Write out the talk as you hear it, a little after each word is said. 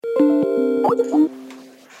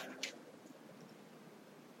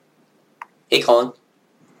Hey, Colin.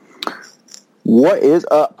 What is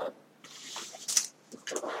up?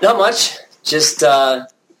 Not much. Just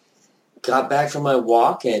got back from my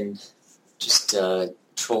walk and just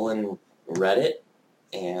trolling Reddit,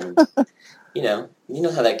 and you know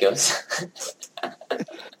how that goes.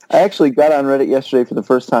 I actually got on Reddit yesterday for the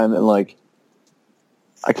first time, and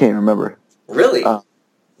I can't remember. Really?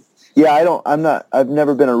 Yeah, I've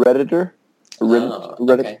never been a Redditor,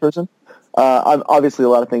 Reddit person. Obviously, a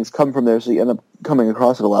lot of things come from there, so you end up coming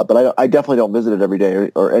across it a lot. But I definitely don't visit it every day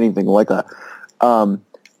or anything like that,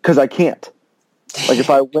 because I can't. Like if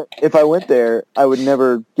I went there, I would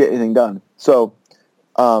never get anything done. So,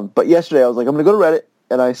 but yesterday I was like, I'm going to go to Reddit,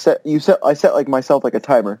 and I set myself like a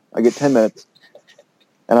timer. I get 10 minutes,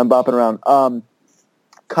 and I'm bopping around.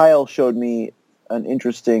 Kyle showed me an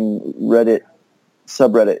interesting Reddit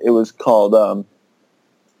subreddit. It was called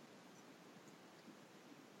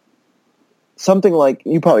something like,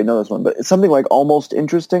 you probably know this one, but it's something like Almost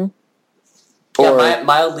Interesting. Yeah,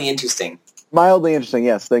 mildly interesting. Mildly interesting,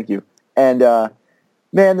 yes, thank you. And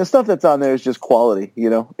man, the stuff that's on there is just quality.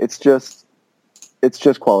 It's just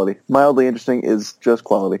quality. Mildly interesting is just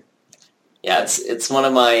quality. Yeah, it's one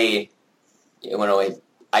of my.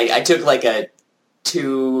 I took like a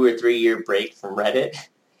 2 or 3 year break from Reddit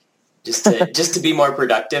just to be more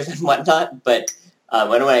productive and whatnot. But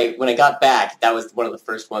when I got back, that was one of the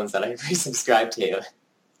first ones that I resubscribed to,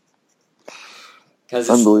 because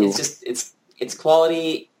it's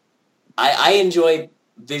quality. I enjoy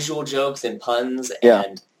visual jokes and puns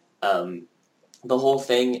and the whole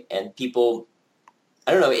thing, and people.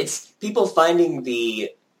 I don't know. It's people finding the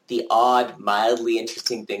odd, mildly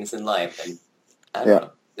interesting things in life, and I don't know.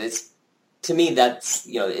 It's, to me, that's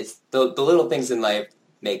it's the little things in life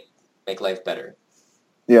make life better.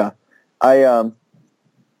 Yeah,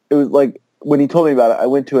 it was like when he told me about it, I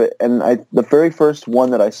went to it, and the very first one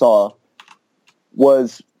that I saw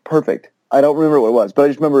was perfect. I don't remember what it was, but I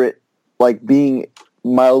just remember it like being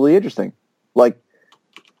mildly interesting. Like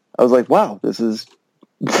I was like, wow, this is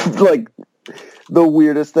like the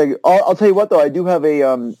weirdest thing. I'll tell you what, though, I do have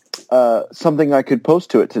a something I could post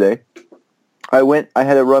to it today. I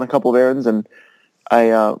had to run a couple of errands, and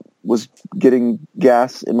I was getting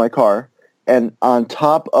gas in my car, and on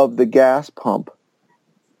top of the gas pump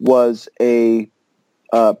was a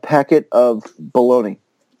packet of bologna.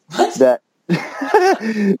 What?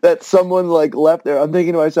 that someone left there. I'm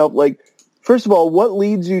thinking to myself, first of all, what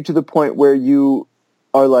leads you to the point where you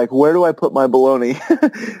are like, where do I put my bologna?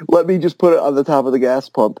 Let me just put it on the top of the gas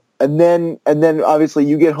pump. And then obviously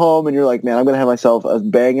you get home and you're like, man, I'm going to have myself a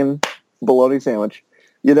banging bologna sandwich,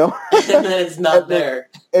 And then it's not there.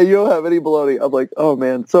 And you don't have any bologna. I'm like, oh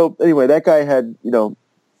man. So anyway, that guy had,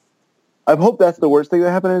 I hope that's the worst thing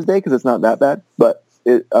that happened in his day, because it's not that bad. But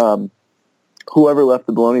whoever left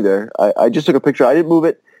the bologna there, I just took a picture. I didn't move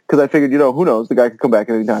it because I figured, who knows? The guy could come back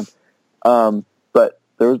at any time. But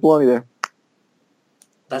there was bologna there.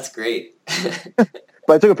 That's great. But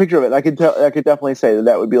I took a picture of it. I could definitely say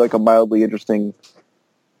that would be like a mildly interesting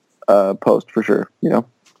post for sure.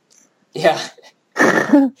 Yeah.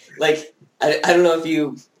 I don't know if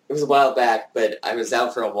it was a while back, but I was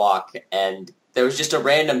out for a walk, and there was just a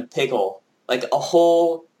random pickle, like a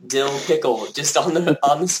whole dill pickle, just on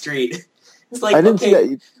the street. It's like, I didn't see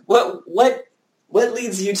that. What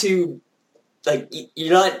leads you to,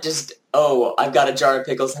 you're not just, oh, I've got a jar of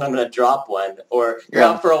pickles and I'm going to drop one, or you're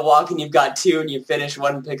out for a walk and you've got two and you finish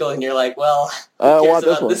one pickle and you're like, well, who cares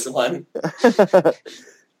about this one?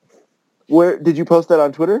 Where did you post that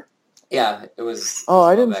on Twitter? Yeah, it was. Oh,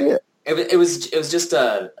 I didn't see it. It was just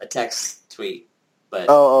a text tweet, but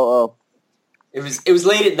oh. It was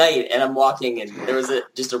late at night and I'm walking and there was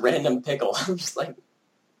just a random pickle. I'm just like,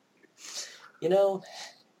 You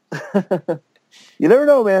never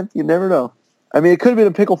know, man. You never know. I mean, it could have been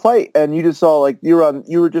a pickle fight, and you just saw you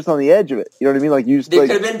were just on the edge of it. You know what I mean? There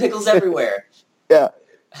could have been pickles everywhere. Yeah,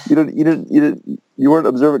 you weren't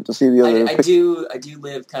observant to see the other. I do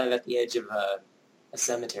live kind of at the edge of a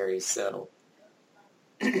cemetery, so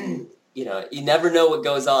you never know what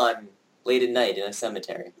goes on late at night in a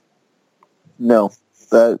cemetery. No,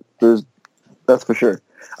 that's for sure.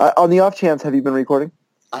 On the off chance, have you been recording?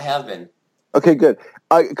 I have been. Okay, good.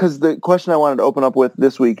 Because the question I wanted to open up with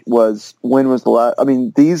this week was, when was the last? I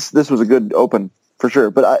mean, this was a good open for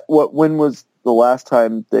sure. But when was the last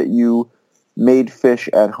time that you made fish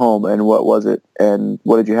at home, and what was it, and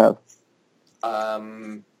what did you have?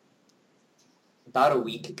 About a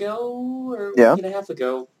week ago or a week and a half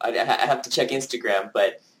ago. I have to check Instagram,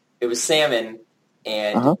 but it was salmon,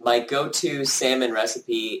 and my go-to salmon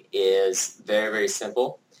recipe is very, very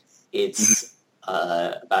simple. It's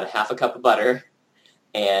about a half a cup of butter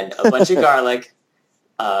and a bunch of garlic,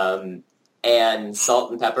 and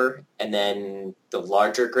salt and pepper, and then the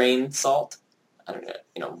larger grain salt. I don't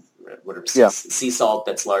know, whatever sea salt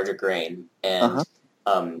that's larger grain, and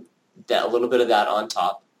that a little bit of that on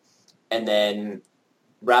top, and then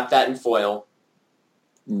wrap that in foil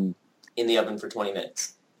in the oven for 20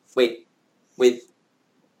 minutes. Wait, with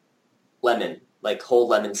lemon, like whole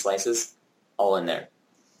lemon slices, all in there.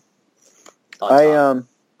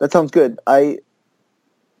 That sounds good.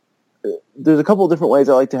 There's a couple of different ways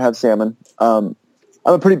I like to have salmon. I'm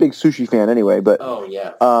a pretty big sushi fan anyway, but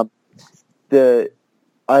I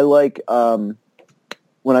like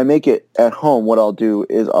when I make it at home. What I'll do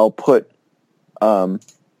is I'll put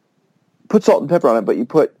salt and pepper on it, but you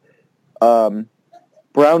put brown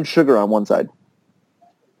sugar on one side,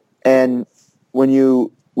 and when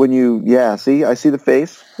you see, I see the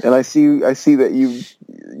face, and I see that you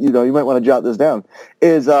might want to jot this down.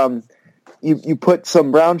 Is you put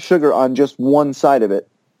some brown sugar on just one side of it,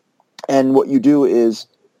 and what you do is,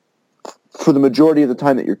 for the majority of the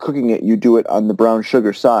time that you're cooking it, you do it on the brown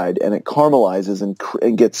sugar side, and it caramelizes and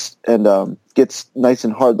gets nice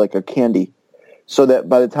and hard like a candy, so that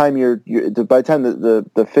by the time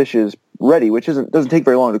the fish is ready, which doesn't take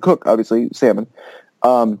very long to cook, obviously salmon,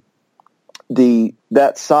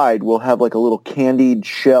 that side will have like a little candied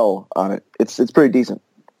shell on it. It's pretty decent.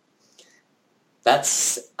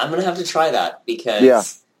 I'm gonna have to try that because you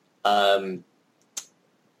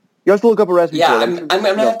have to look up a recipe for it. I'm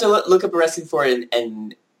gonna have to look up a recipe for it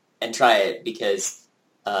and try it, because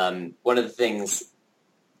one of the things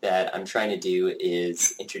that I'm trying to do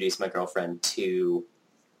is introduce my girlfriend to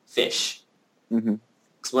fish. Mm-hmm.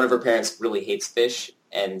 Because one of her parents really hates fish,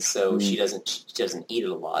 and so she doesn't eat it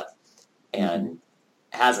a lot, and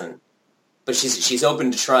hasn't. But she's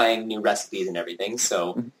open to trying new recipes and everything.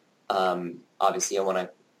 So obviously, I want to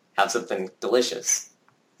have something delicious.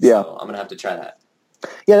 Yeah, so I'm gonna have to try that.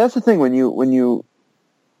 Yeah, that's the thing when you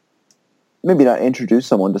maybe not introduce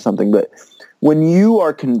someone to something, but when you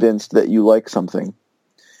are convinced that you like something,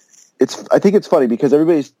 I think it's funny because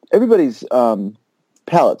everybody's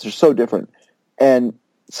palates are so different, and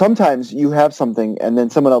sometimes you have something and then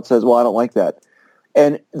someone else says, "Well, I don't like that,"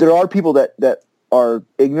 and there are people that are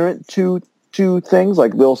ignorant to things.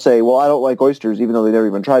 Like they'll say, "Well, I don't like oysters," even though they never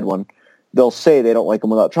even tried one. They'll say they don't like them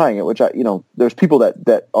without trying it, which there's people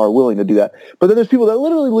that are willing to do that. But then there's people that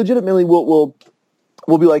literally legitimately will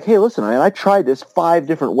be like, "Hey, listen, I tried this 5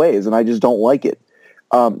 different ways and I just don't like it,"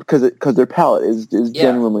 because their palate is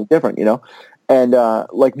genuinely different, and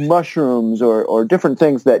like mushrooms or different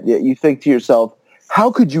things that you think to yourself, how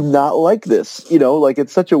could you not like this? Like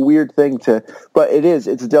it's such a weird thing but it's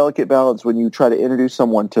a delicate balance when you try to introduce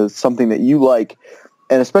someone to something that you like.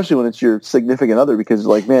 And especially when it's your significant other, because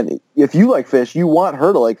like, man, if you like fish, you want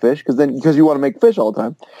her to like fish because you want to make fish all the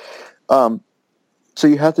time. So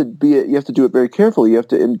you have to do it very carefully. You have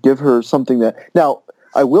to give her something that. Now,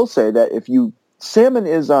 I will say that salmon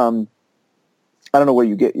is I don't know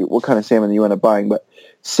what kind of salmon you end up buying, but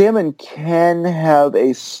salmon can have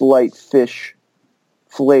a slight fish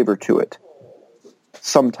flavor to it.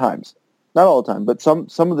 Sometimes, not all the time, but some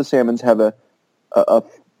of the salmons have a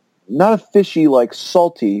not a fishy like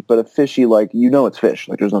salty, but a fishy like it's fish.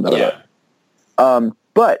 Like there's no doubt about it.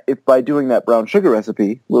 But if by doing that brown sugar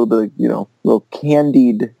recipe, a little bit of little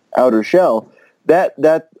candied outer shell,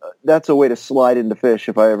 that's a way to slide into fish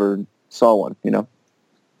if I ever saw one.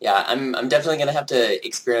 Yeah, I'm definitely gonna have to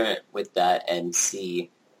experiment with that and see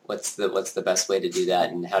what's the best way to do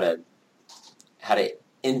that and how to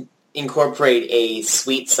incorporate a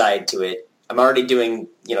sweet side to it. I'm already doing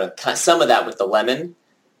some of that with the lemon.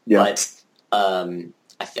 Yeah. But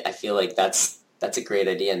I feel like that's a great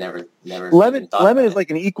idea. Never. Lemon is like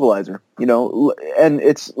an equalizer, and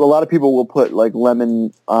it's a lot of people will put like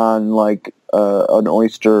lemon on like an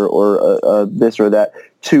oyster or this or that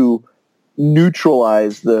to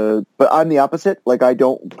neutralize the. But I'm the opposite. Like I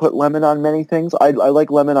don't put lemon on many things. I like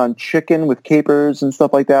lemon on chicken with capers and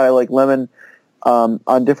stuff like that. I like lemon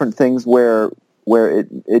on different things where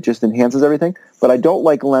it just enhances everything. But I don't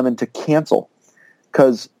like lemon to cancel.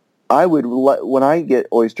 Because when I get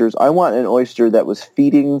oysters, I want an oyster that was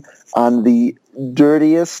feeding on the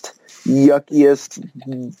dirtiest, yuckiest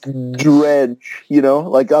dredge,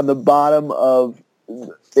 like on the bottom of,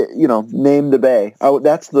 name the bay.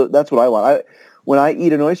 That's what I want. When I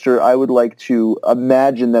eat an oyster, I would like to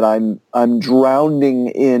imagine that I'm drowning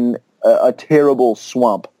in a terrible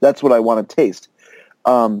swamp. That's what I want to taste.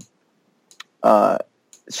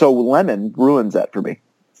 So lemon ruins that for me.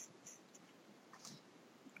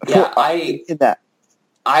 Yeah, I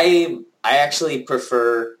actually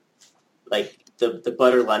prefer like the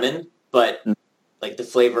butter lemon, but like the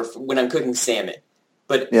flavor when I'm cooking salmon.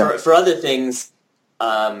 But for other things,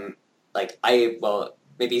 like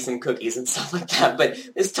maybe some cookies and stuff like that. But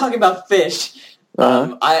it's talking about fish.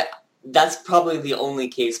 That's probably the only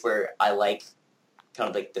case where I like kind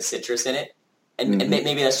of like the citrus in it, and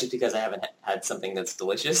maybe that's just because I haven't had something that's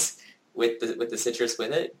delicious with the citrus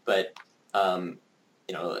with it. But you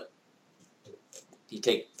know, if you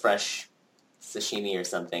take fresh sashimi or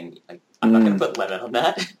something, like, I'm not going to put lemon on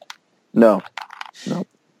that. No.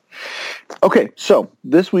 Okay, so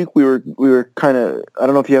this week we were kind of, I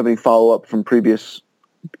don't know if you have any follow up from previous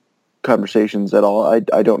conversations at all.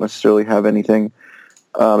 I don't necessarily have anything.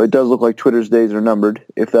 It does look like Twitter's days are numbered,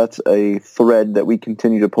 if that's a thread that we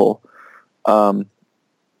continue to pull. And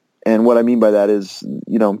what I mean by that is,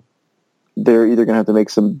 you know, they're either going to have to make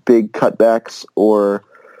some big cutbacks or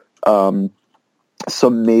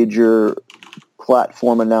some major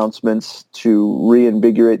platform announcements to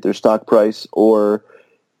reinvigorate their stock price, or,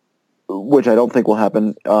 which I don't think will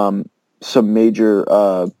happen, some major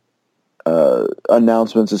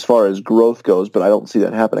announcements as far as growth goes, but I don't see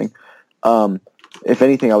that happening. If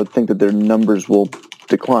anything, I would think that their numbers will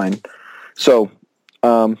decline. So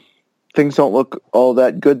things don't look all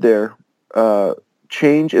that good there.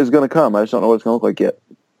 Change is going to come. I just don't know what it's going to look like yet.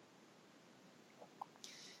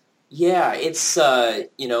 Yeah, it's,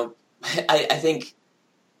 you know, I think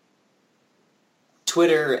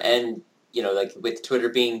Twitter and, you know, like with Twitter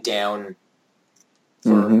being down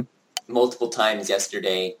for multiple times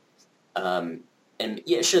yesterday, and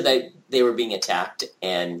yeah, sure, they were being attacked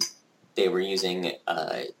and they were using, you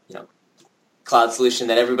know, cloud solution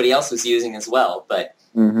that everybody else was using as well. But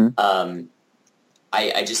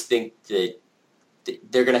I just think that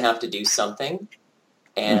they're going to have to do something,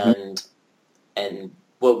 and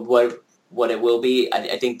what it will be,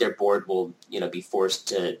 I think their board will, you know, be forced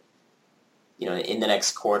to, you know, in the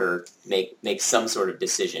next quarter make some sort of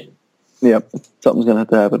decision. Yep, something's going to have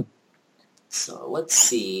to happen. So let's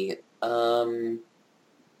see. I'm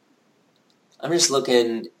just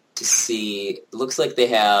looking to see. It looks like they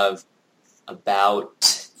have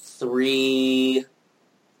about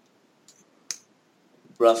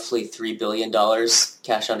roughly $3 billion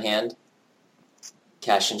cash on hand,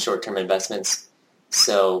 cash and short-term investments.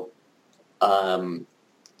 So, I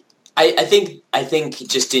think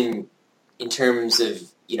just in terms of,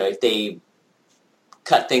 you know, if they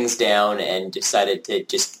cut things down and decided to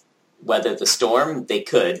just weather the storm, they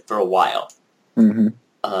could for a while.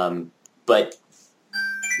 But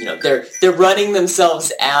you know, they're running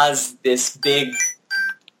themselves as this big,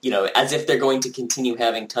 you know, as if they're going to continue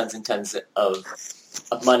having tons and tons of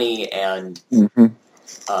money and you know,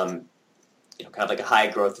 kind of like a high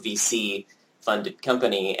growth VC funded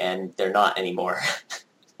company, and they're not anymore.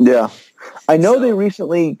 Yeah, I know they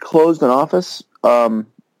recently closed an office or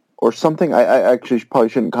something. I actually probably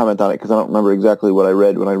shouldn't comment on it because I don't remember exactly what I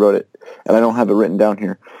read when I wrote it, and I don't have it written down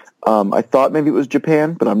here. I thought maybe it was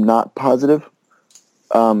Japan, but I'm not positive.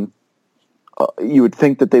 You would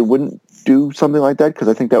think that they wouldn't do something like that because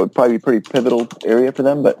I think that would probably be a pretty pivotal area for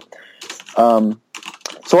them. But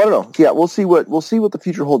so I don't know. Yeah, we'll see what the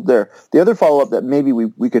future holds there. The other follow up that maybe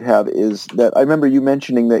we could have is that I remember you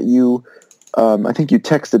mentioning that you, I think you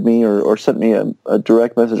texted me or sent me a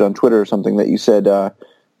direct message on Twitter or something that you said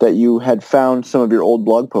that you had found some of your old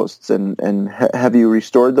blog posts and have you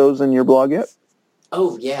restored those in your blog yet?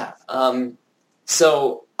 Oh yeah.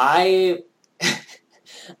 So I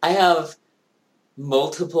have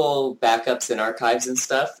multiple backups and archives and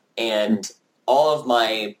stuff, and all of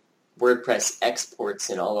my WordPress exports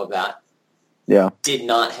and all of that did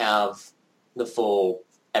not have the full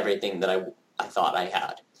everything that I thought I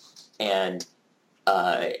had. And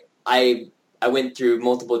I went through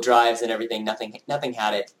multiple drives and everything, nothing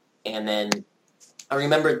had it. And then I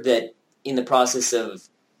remembered that in the process of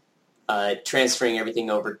transferring everything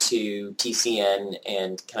over to TCN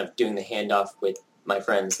and kind of doing the handoff with my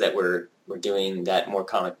friends that were doing that more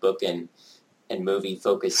comic book and movie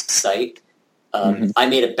focused site, I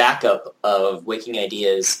made a backup of Waking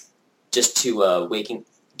Ideas just to a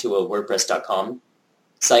WordPress.com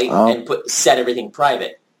site and set everything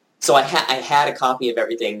private. So I had a copy of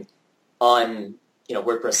everything on, you know,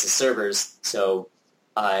 WordPress's servers. So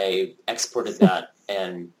I exported that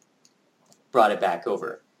and brought it back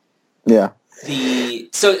over. Yeah.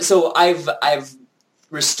 So I've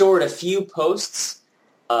restored a few posts,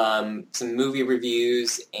 some movie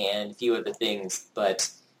reviews, and a few other things, but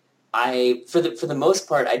for the most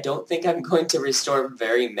part, I don't think I'm going to restore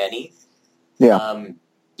very many. Yeah.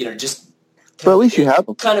 You know, just. But at least you have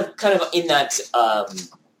them. Kind of in that.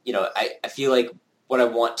 You know, I feel like what I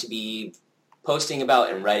want to be posting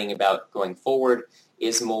about and writing about going forward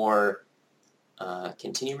is more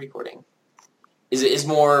continue recording. Is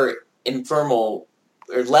more informal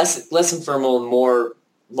or less informal, more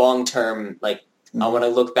long term. Like I want to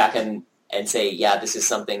look back and say, yeah, this is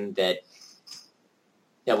something that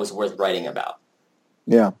was worth writing about.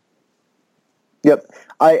 Yeah. Yep.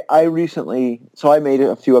 I recently, so I made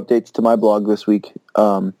a few updates to my blog this week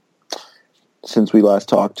since we last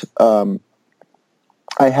talked.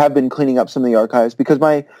 I have been cleaning up some of the archives because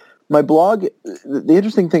my blog, the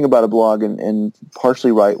interesting thing about a blog and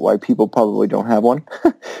partially why people probably don't have one,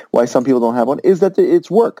 why some people don't have one, is that it's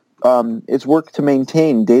work. It's work to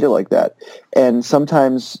maintain data like that. And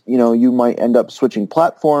sometimes, you might end up switching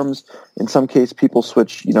platforms. In some case, people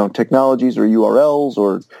switch, technologies or URLs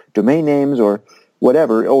or domain names or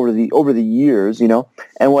whatever over the years,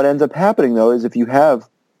 And what ends up happening, though, is if you have,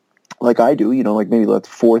 like I do, like maybe that's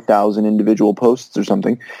 4,000 individual posts or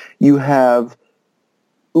something, you have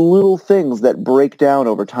little things that break down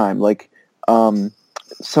over time, like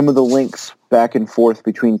some of the links back and forth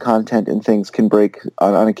between content and things can break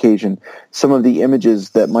on occasion. Some of the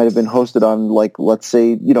images that might have been hosted on, like, let's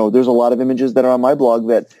say, there's a lot of images that are on my blog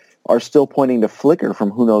that are still pointing to Flickr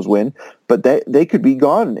from who knows when, but they could be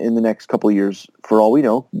gone in the next couple of years for all we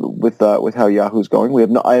know with how Yahoo's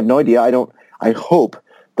going. I have no idea. I hope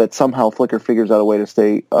that somehow Flickr figures out a way to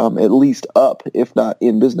stay at least up, if not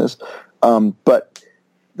in business. But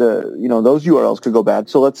those URLs could go bad.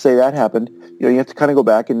 So let's say that happened. You have to kind of go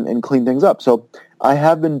back and clean things up. So I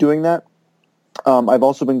have been doing that. I've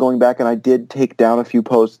also been going back, and I did take down a few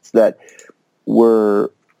posts that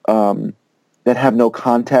were that have no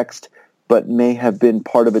context, but may have been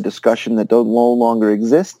part of a discussion that no longer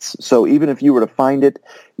exists. So even if you were to find it,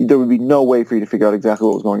 there would be no way for you to figure out exactly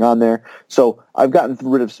what was going on there. So I've gotten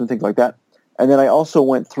rid of some things like that. And then I also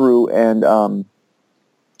went through and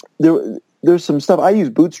there's some stuff. I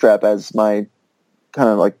use Bootstrap as my kind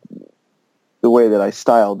of like the way that I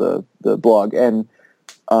style the blog. And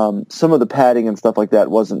some of the padding and stuff like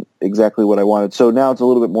that wasn't exactly what I wanted. So now it's a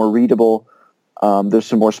little bit more readable. There's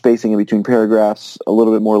some more spacing in between paragraphs, a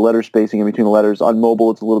little bit more letter spacing in between the letters. On mobile,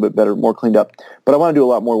 it's a little bit better, more cleaned up. But I want to do a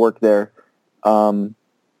lot more work there. And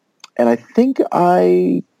I think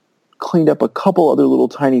I cleaned up a couple other little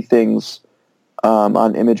tiny things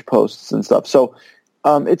on image posts and stuff. So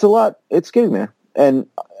it's a lot. It's getting there. And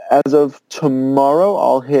as of tomorrow,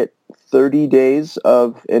 I'll hit 30 days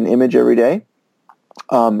of an image every day,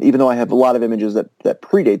 even though I have a lot of images that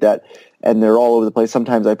predate that. And they're all over the place.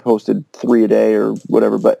 Sometimes I posted 3 a day or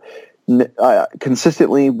whatever, but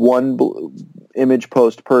consistently one image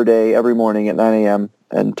post per day every morning at 9 a.m.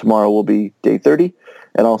 And tomorrow will be day 30.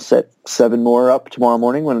 And I'll set 7 more up tomorrow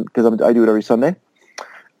morning because I do it every Sunday.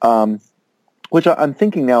 Which I'm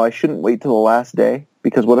thinking now I shouldn't wait till the last day,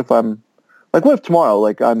 because what if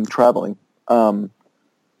tomorrow, I'm traveling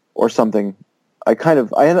or something? I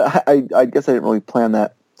guess I didn't really plan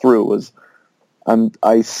that through.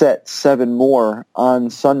 I set 7 more on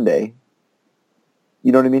Sunday.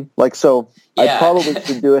 You know what I mean? Yeah. I probably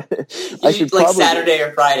should do it. I should probably Saturday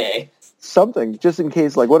or Friday. Something, just in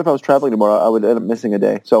case. What if I was traveling tomorrow? I would end up missing a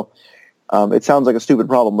day. So it sounds like a stupid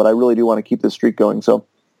problem, but I really do want to keep this streak going. So,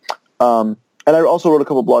 and I also wrote a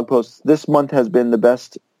couple blog posts. This month has been the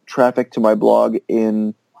best traffic to my blog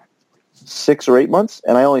in 6 or 8 months,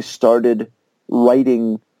 and I only started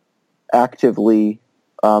writing actively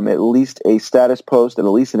at least a status post and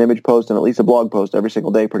at least an image post and at least a blog post every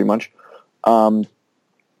single day, pretty much.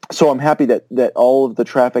 So I'm happy that all of the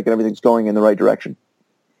traffic and everything's going in the right direction.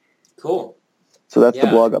 Cool. So that's the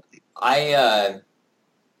blog update.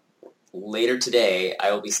 Later today,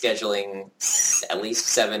 I will be scheduling at least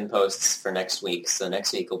 7 posts for next week. So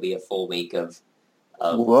next week will be a full week of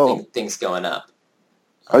things going up.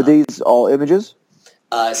 Are these all images?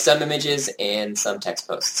 Some images and some text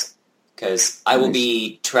posts. Because I will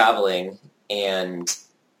be traveling, and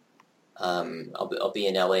I'll be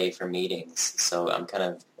in LA for meetings, so I'm kind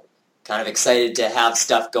of excited to have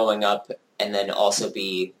stuff going up, and then also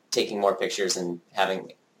be taking more pictures and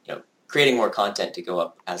having creating more content to go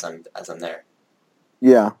up as I'm there.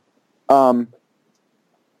 Yeah. So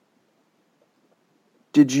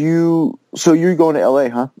you're going to LA,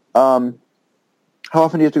 huh? How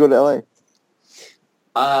often do you have to go to LA?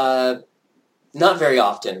 Not very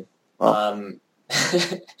often. Oh.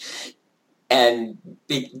 And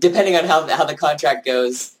depending on how the contract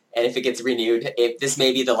goes and if it gets renewed, this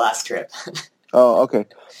may be the last trip. Oh, okay.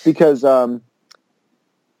 Because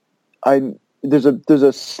there's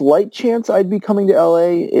a slight chance I'd be coming to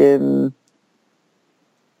LA in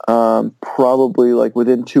probably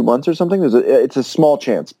within 2 months or something. It's a small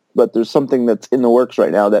chance, but there's something that's in the works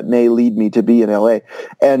right now that may lead me to be in LA.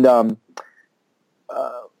 And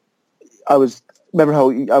remember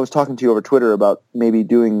how I was talking to you over Twitter about maybe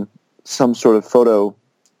doing some sort of photo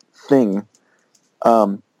thing.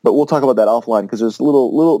 But we'll talk about that offline because there's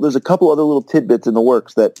there's a couple other little tidbits in the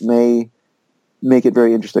works that may make it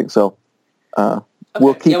very interesting. So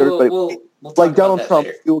we'll keep everybody we'll like Donald Trump.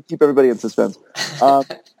 We will keep everybody in suspense.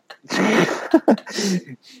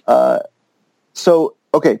 So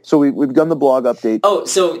we've done the blog update. Oh,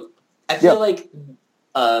 so I feel like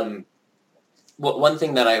one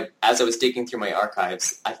thing that as I was digging through my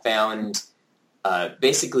archives, I found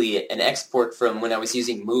basically an export from when I was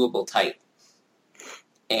using movable type.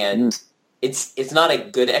 And it's not a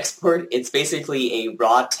good export. It's basically a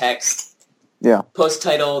raw text, post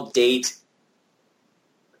title, date,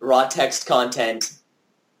 raw text content,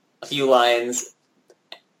 a few lines,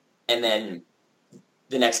 and then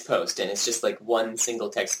the next post. And it's just like one single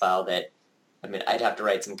text file that, I mean, I'd have to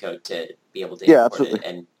write some code to be able to import it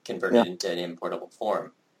and convert it into an importable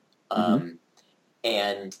form.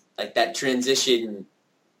 And like that transition,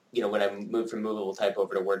 when I moved from movable type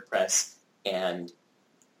over to WordPress and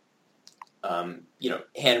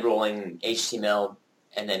hand rolling HTML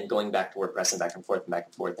and then going back to WordPress and back and forth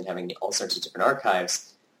and having all sorts of different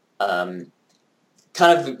archives, kind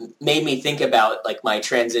of made me think about like my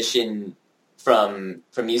transition from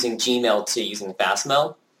using Gmail to using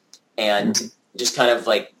Fastmail, and just kind of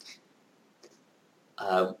like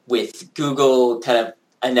with Google kind of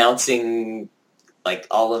announcing like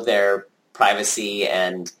all of their privacy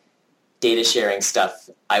and data sharing stuff,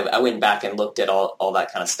 I went back and looked at all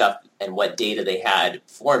that kind of stuff and what data they had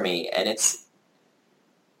for me, and it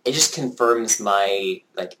just confirms my,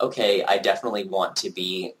 like, okay, I definitely want to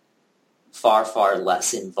be far, far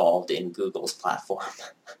less involved in Google's platform.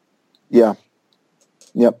 Yeah.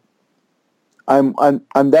 Yep. I'm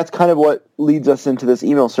that's kind of what leads us into this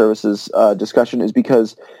email services discussion, is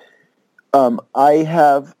because I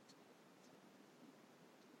have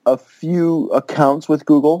a few accounts with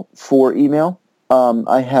Google for email.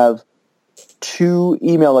 I have 2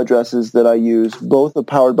 email addresses that I use. Both are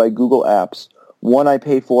powered by Google Apps. One I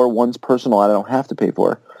pay for, one's personal, I don't have to pay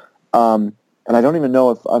for. And I don't even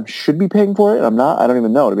know if I should be paying for it. I'm not. I don't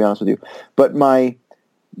even know, to be honest with you. But my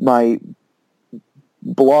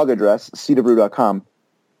blog address, seedofbrew.com,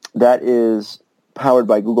 that is powered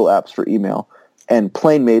by Google Apps for email. And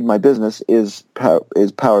PlaneMade, my business, is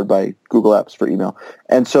powered by Google Apps for email.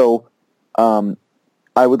 And so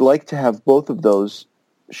I would like to have both of those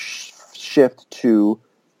shift to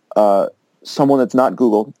someone that's not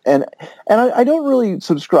Google. And I don't really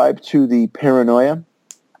subscribe to the paranoia.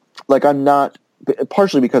 Like, I'm not,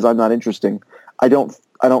 partially because I'm not interesting. I don't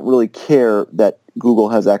really care that Google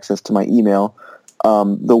has access to my email.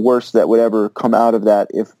 The worst that would ever come out of that,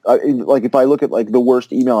 if I look at like the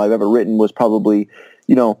worst email I've ever written was probably,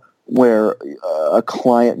 where a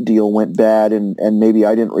client deal went bad and maybe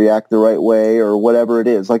I didn't react the right way or whatever it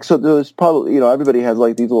is. Like, so there's probably, everybody has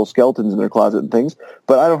like these little skeletons in their closet and things,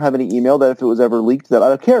 but I don't have any email that if it was ever leaked that I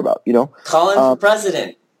don't care about, Call him for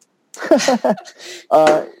president.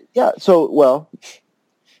 Yeah. So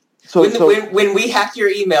when we hack your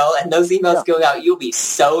email and those emails go out, you'll be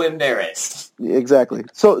so embarrassed. Exactly.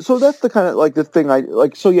 So that's the kind of like the thing I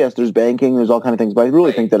like. So yes, there's banking, there's all kind of things, but I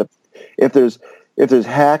really think that if there's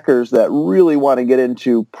hackers that really want to get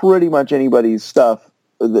into pretty much anybody's stuff,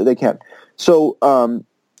 they can. So I'm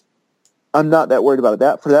not that worried about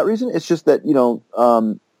that for that reason. It's just that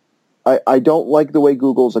I don't like the way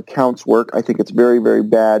Google's accounts work. I think it's very, very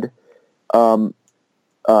bad.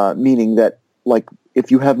 Meaning that, like, if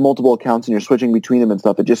you have multiple accounts and you're switching between them and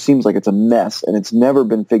stuff, it just seems like it's a mess and it's never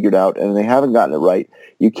been figured out and they haven't gotten it right.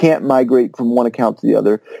 You can't migrate from one account to the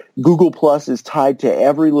other. Google Plus is tied to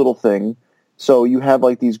every little thing. So you have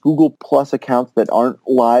like these Google Plus accounts that aren't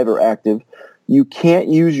live or active. You can't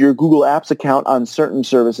use your Google Apps account on certain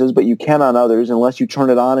services, but you can on others unless you turn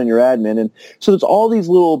it on in your admin. And so there's all these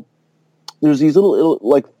little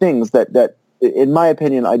like things that in my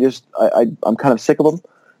opinion, I'm kind of sick of them.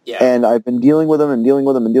 Yeah. And I've been dealing with them.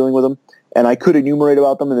 And I could enumerate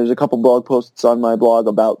about them, and there's a couple blog posts on my blog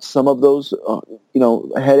about some of those,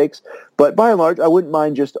 headaches. But by and large, I wouldn't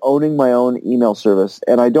mind just owning my own email service.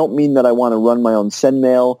 And I don't mean that I want to run my own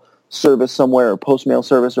SendMail service somewhere or Postmail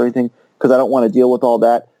service or anything, because I don't want to deal with all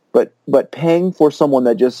that. But paying for someone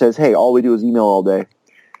that just says, hey, all we do is email all day,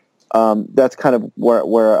 that's kind of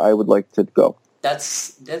where I would like to go.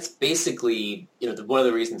 That's basically, one of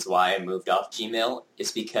the reasons why I moved off Gmail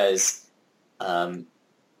is because of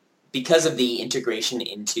the integration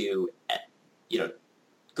into,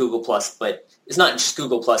 Google Plus, but it's not just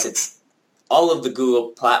Google Plus, it's all of the Google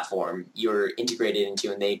platform you're integrated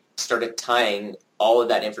into, and they started tying all of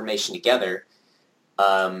that information together.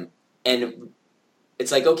 And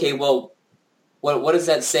it's like, okay, well, what does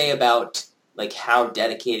that say about like how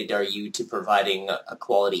dedicated are you to providing a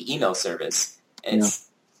quality email service? And it's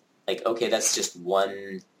like, okay, that's just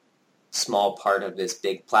one small part of this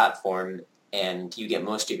big platform, and you get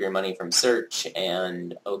most of your money from search.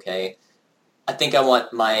 And okay, I think I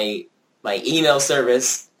want my email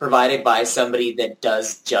service provided by somebody that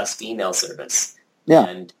does just email service. Yeah.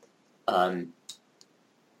 And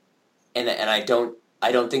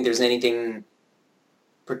I don't think there's anything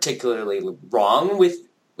particularly wrong with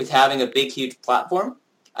having a big, huge platform.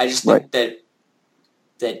 I just think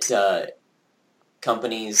that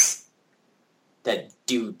companies that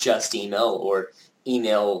do just email or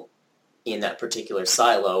email in that particular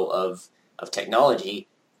silo of technology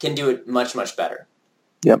can do it much, much better.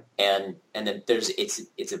 Yep. And then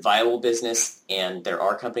it's a viable business, and there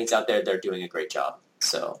are companies out there that are doing a great job.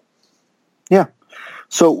 So yeah.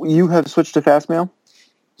 So you have switched to Fastmail?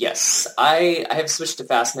 Yes, I have switched to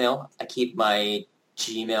Fastmail. I keep my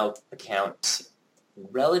Gmail account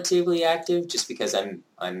relatively active just because I'm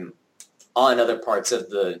on other parts of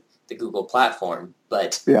the Google platform.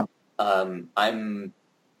 But I'd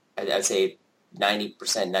say 90%,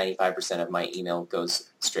 95% of my email goes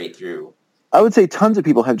straight through. I would say tons of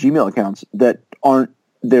people have Gmail accounts that aren't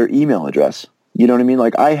their email address. You know what I mean?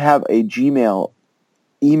 Like I have a Gmail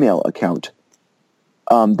email account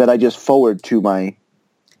that I just forward to my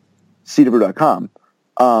cedarbrew.com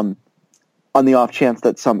on the off chance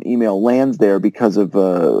that some email lands there because of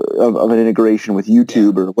an integration with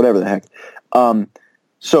YouTube or whatever the heck.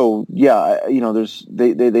 So yeah, you know,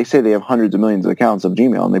 they say they have hundreds of millions of accounts of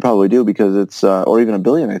Gmail, and they probably do because it's or even a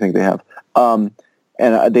billion, I think they have.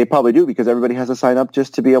 And they probably do because everybody has to sign up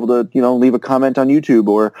just to be able to, you know, leave a comment on YouTube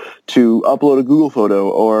or to upload a Google photo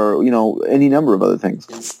or, you know, any number of other things.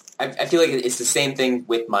 I feel like it's the same thing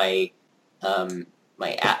with my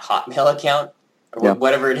my @Hotmail account or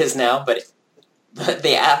whatever it is now, but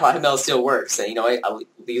the @Hotmail still works. And, you know, I'll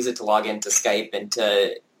use it to log into Skype and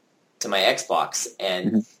to my Xbox,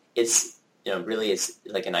 and it's, you know, really it's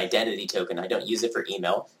like an identity token. I don't use it for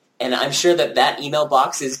email. And I'm sure that email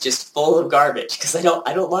box is just full of garbage because I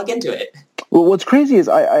don't log into it. Well, what's crazy is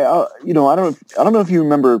I don't know if you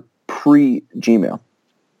remember pre-Gmail,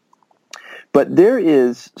 but there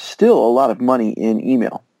is still a lot of money in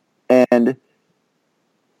email, and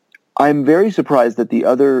I'm very surprised that the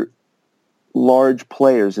other large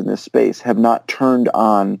players in this space have not turned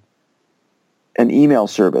on an email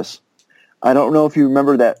service. I don't know if you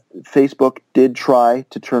remember that Facebook did try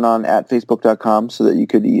to turn on @facebook.com so that you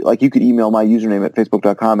could email my username at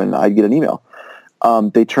facebook.com and I'd get an email.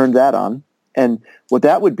 They turned that on, and what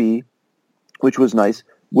that would be, which was nice,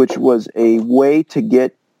 which was a way to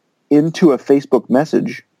get into a Facebook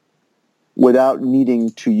message without needing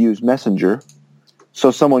to use Messenger, so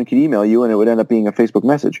someone could email you and it would end up being a Facebook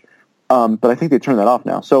message. But I think they turned that off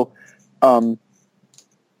now. So the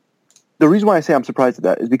reason why I say I'm surprised at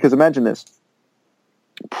that is because imagine this.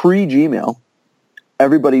 Pre-Gmail,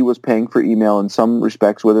 everybody was paying for email in some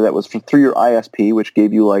respects, whether that was through your ISP, which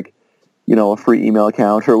gave you like, you know, a free email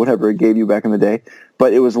account or whatever it gave you back in the day.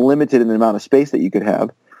 But it was limited in the amount of space that you could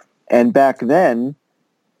have. And back then,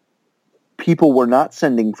 people were not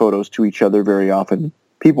sending photos to each other very often.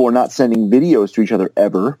 People were not sending videos to each other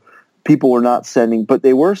ever. People were not sending, but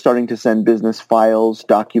they were starting to send business files,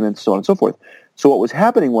 documents, so on and so forth. So what was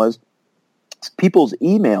happening was people's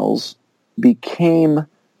emails became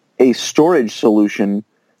a storage solution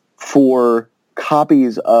for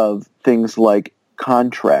copies of things like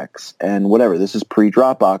contracts and whatever. This is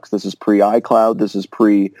pre-Dropbox. This is pre-iCloud. This is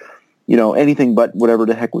pre, you know, anything but whatever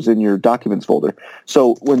the heck was in your documents folder.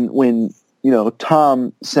 So when you know,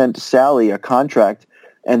 Tom sent Sally a contract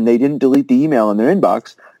and they didn't delete the email in their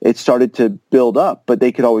inbox, it started to build up, but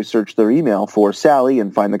they could always search their email for Sally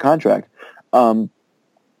and find the contract.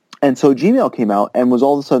 And so Gmail came out and was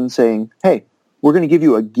all of a sudden saying, hey, we're going to give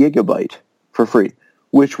you a gigabyte for free,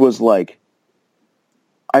 which was like,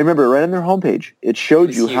 I remember right on their homepage, it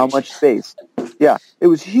showed you huge. How much space. Yeah, it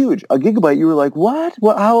was huge. A gigabyte, you were like, what?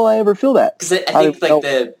 How will I ever fill that? Because I think like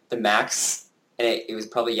the max, and it was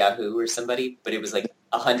probably Yahoo or somebody, but it was like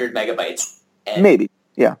 100 megabytes. And maybe,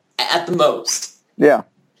 yeah. At the most. Yeah,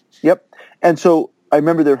 yep. And so I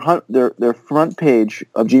remember their front page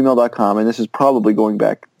of gmail.com, and this is probably going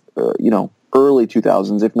back, early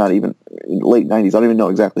 2000s, if not even late 90s. I don't even know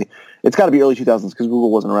exactly. It's got to be early 2000s because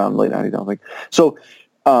Google wasn't around in the late 90s, I don't think. So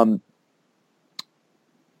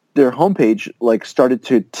their homepage like started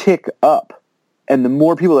to tick up, and the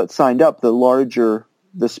more people that signed up, the larger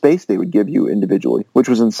the space they would give you individually, which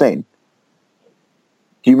was insane.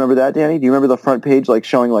 Do you remember that, Danny? Do you remember the front page like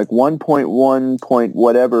showing like 1.1 point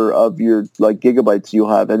whatever of your like gigabytes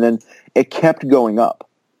you'll have, and then it kept going up?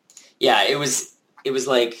 Yeah, it was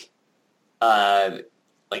like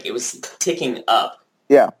it was ticking up.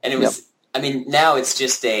 Yeah, and it was. I mean, now it's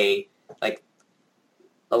just a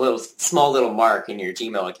small little mark in your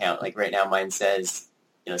Gmail account. Like right now, mine says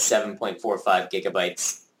 7.45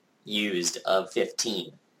 gigabytes used of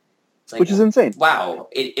 15. It's like, which is insane. Wow,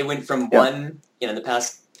 it went from one. In the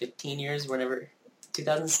past 15 years, whenever,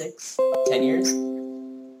 2006, 10 years,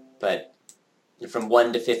 but from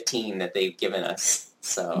 1 to 15 that they've given us.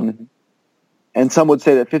 So, mm-hmm. And some would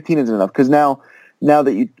say that 15 isn't enough because now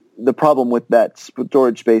that the problem with that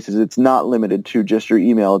storage space is it's not limited to just your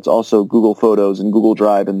email. It's also Google Photos and Google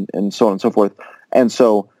Drive and so on and so forth. And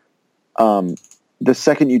so, the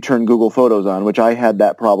second you turn Google Photos on, which I had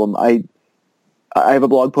that problem, I have a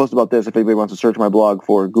blog post about this if anybody wants to search my blog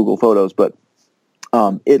for Google Photos, but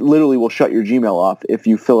it literally will shut your Gmail off if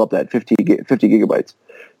you fill up that 50 gigabytes,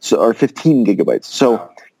 or 15 gigabytes. So,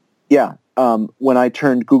 when I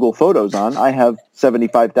turned Google Photos on, I have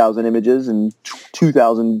 75,000 images and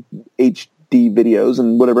 2,000 HD videos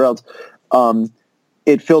and whatever else.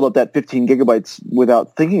 It filled up that 15 gigabytes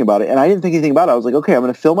without thinking about it, and I didn't think anything about it. I was like, okay, I'm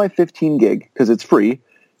going to fill my 15 gig because it's free,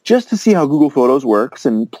 just to see how Google Photos works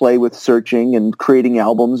and play with searching and creating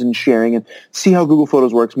albums and sharing and see how Google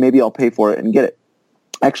Photos works. Maybe I'll pay for it and get it.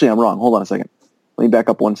 Actually, I'm wrong. Hold on a second. Let me back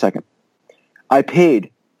up 1 second. I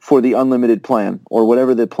paid for the unlimited plan or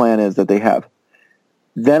whatever the plan is that they have.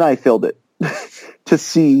 Then I filled it to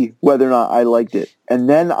see whether or not I liked it. And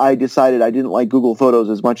then I decided I didn't like Google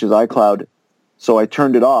Photos as much as iCloud, so I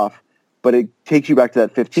turned it off. But it takes you back to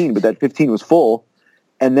that 15, but that 15 was full.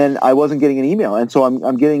 And then I wasn't getting an email. And so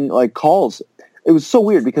I'm getting like calls. It was so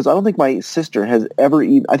weird because I don't think my sister has ever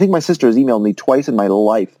I think my sister has emailed me twice in my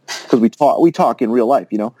life because we talk in real life,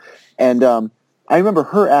 And I remember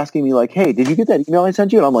her asking me like, hey, did you get that email I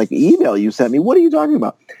sent you? And I'm like, email you sent me? What are you talking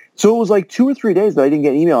about? So it was like 2 or 3 days that I didn't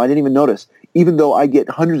get an email. I didn't even notice. Even though I get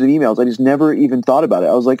hundreds of emails, I just never even thought about it.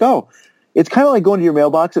 I was like, oh, it's kind of like going to your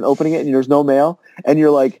mailbox and opening it and there's no mail. And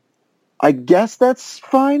you're like, I guess that's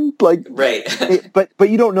fine. Like, right. but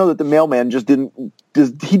you don't know that the mailman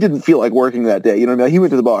he didn't feel like working that day. You know what I mean? He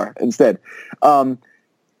went to the bar instead.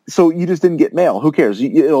 So you just didn't get mail. Who cares?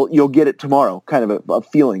 You'll get it tomorrow. Kind of a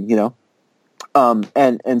feeling,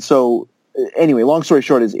 And so anyway, long story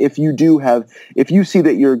short is if you see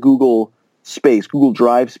that your Google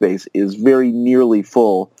Drive space is very nearly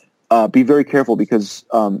full, be very careful because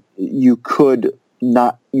you could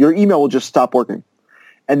not. Your email will just stop working.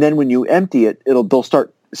 And then when you empty it,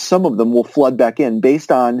 some of them will flood back in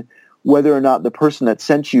based on whether or not the person that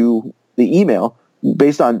sent you the email,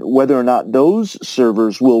 based on whether or not those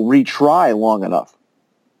servers will retry long enough.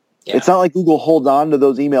 Yeah. It's not like Google holds on to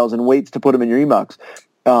those emails and waits to put them in your inbox.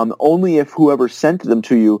 Only if whoever sent them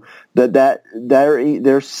to you,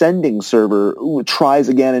 their sending server tries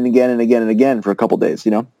again and again and again and again for a couple days,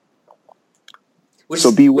 So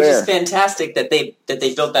beware. Which is fantastic that they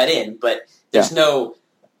built that in, but there's no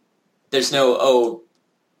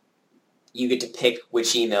you get to pick which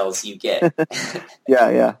emails you get.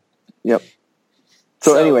 Yep.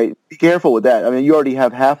 So anyway, be careful with that. I mean, you already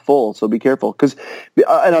have half full, so be careful.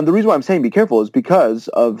 And the reason why I'm saying be careful is because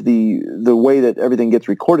of the way that everything gets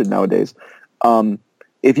recorded nowadays.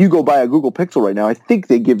 If you go buy a Google Pixel right now, I think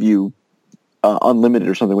they give you unlimited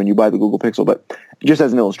or something when you buy the Google Pixel. But just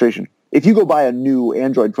as an illustration, if you go buy a new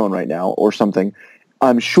Android phone right now or something,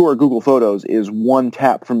 I'm sure Google Photos is one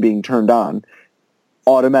tap from being turned on,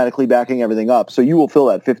 automatically backing everything up. So you will fill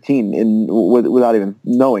that 15 without even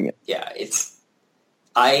knowing it. Yeah,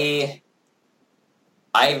 I've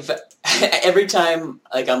every time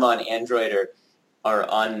like I'm on Android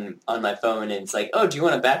or on my phone and it's like, oh, do you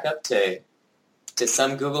want to back up to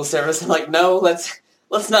some Google service? I'm like, no, let's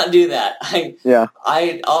not do that.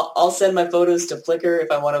 I'll send my photos to Flickr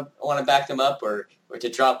if I want to back them up or to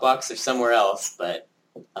Dropbox or somewhere else. But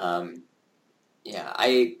I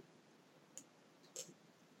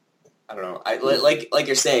don't know. Like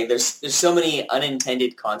you're saying, there's so many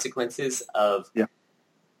unintended consequences of. Yeah.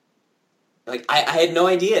 Like I had no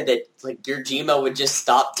idea that like your Gmail would just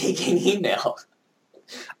stop taking email.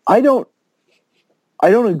 I don't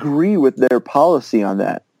agree with their policy on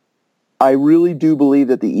that. I really do believe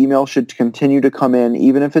that the email should continue to come in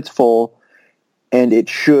even if it's full, and it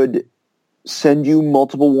should send you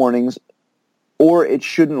multiple warnings, or it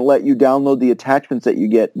shouldn't let you download the attachments that you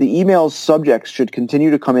get. The email's subjects should continue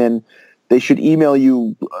to come in. They should email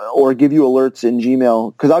you or give you alerts in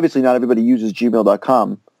Gmail, because obviously not everybody uses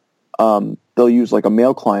gmail.com. they'll use like a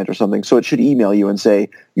mail client or something. So it should email you and say,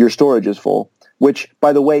 your storage is full, which,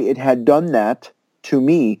 by the way, it had done that to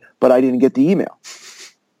me, but I didn't get the email.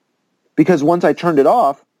 Because once I turned it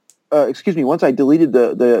off, once I deleted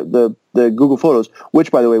the Google Photos,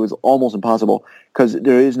 which, by the way, was almost impossible because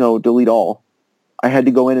there is no delete all. I had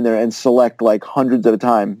to go in there and select like hundreds at a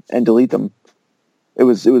time and delete them. It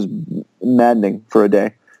was maddening for a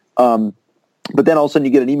day. But then all of a sudden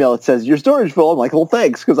you get an email that says your storage full. I'm like, well,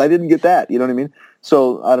 thanks, because I didn't get that. You know what I mean?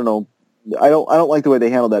 So I don't know. I don't like the way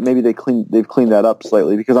they handle that. Maybe they've cleaned that up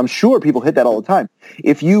slightly, because I'm sure people hit that all the time.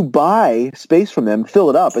 If you buy space from them,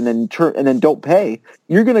 fill it up, and then don't pay,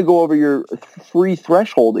 you're going to go over your free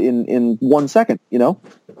threshold in 1 second. You know.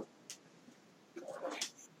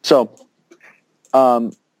 So,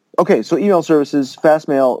 okay. So email services, fast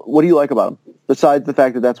mail. What do you like about them? Besides the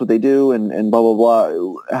fact that that's what they do and blah, blah,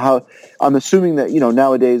 blah, how I'm assuming that,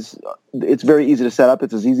 nowadays it's very easy to set up.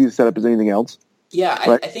 It's as easy to set up as anything else. Yeah,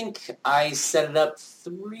 right? I think I set it up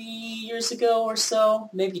 3 years ago or so,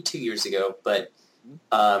 maybe 2 years ago. But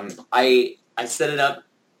I set it up.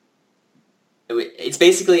 It's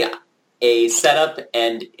basically a setup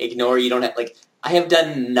and ignore. You don't have, I have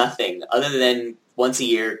done nothing other than once a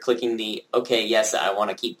year clicking the, okay, yes, I want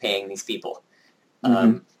to keep paying these people.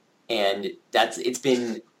 Mm-hmm. And it's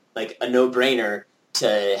been like a no-brainer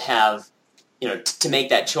to have, to make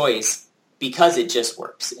that choice because it just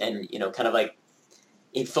works. And, kind of like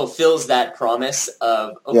it fulfills that promise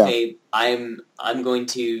of, okay, yeah. I'm going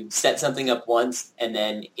to set something up once and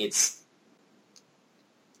then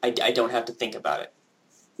I don't have to think about it.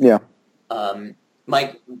 Yeah.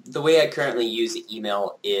 Mike, the way I currently use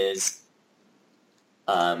email is,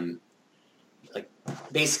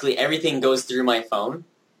 basically everything goes through my phone.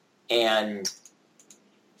 And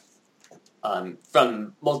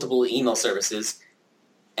from multiple email services,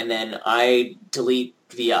 and then I delete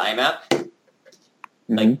via IMAP,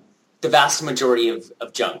 mm-hmm. The vast majority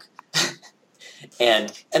of junk.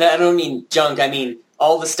 and I don't mean junk, I mean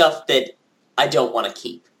all the stuff that I don't want to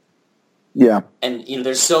keep. Yeah. And,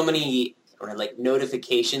 there's so many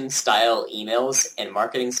notification style emails and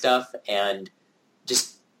marketing stuff, and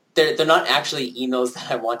just they're not actually emails that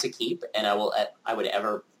I want to keep, and I would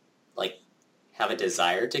ever have a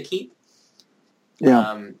desire to keep.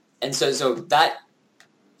 Yeah. And so that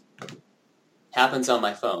happens on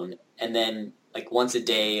my phone, and then once a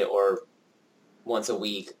day or once a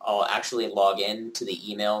week, I'll actually log in to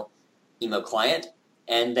the email client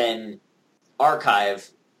and then archive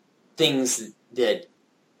things that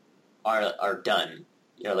are done.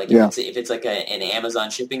 If it's like an Amazon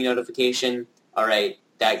shipping notification, all right,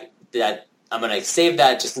 that I'm going to save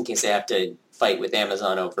that just in case I have to fight with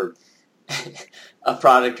Amazon over a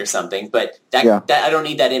product or something, but that I don't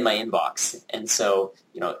need that in my inbox. And so,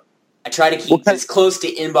 I try to keep as close to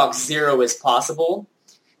inbox zero as possible,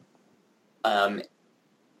 on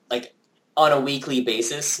a weekly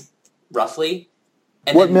basis, roughly.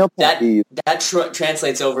 And what mail that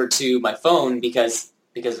translates over to my phone because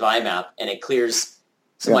of IMAP, and it clears.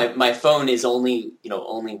 So my phone is only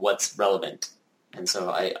what's relevant, and so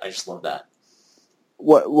I just love that.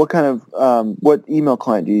 What kind of what email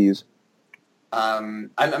client do you use? I'm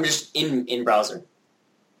just in browser.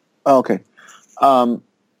 Oh, okay.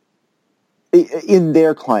 In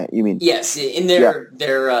their client, you mean? Yes, in their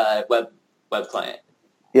web client.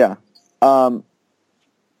 Yeah.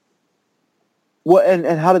 What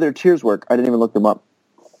and how do their tiers work? I didn't even look them up,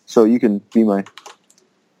 so you can be my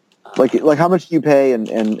how much do you pay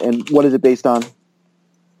and what is it based on?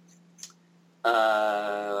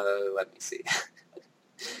 Let me see.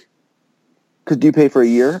 Because do you pay for a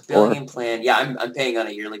year? Billing plan. Yeah, I'm paying on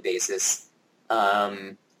a yearly basis.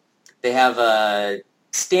 They have a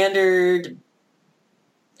standard,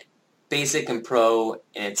 basic, and pro,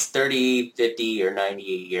 and it's $30, $50, or $90 a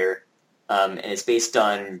year, and it's based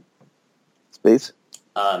on space.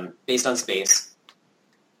 Based on space,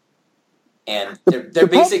 and their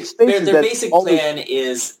basic plan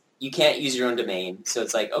is you can't use your own domain. So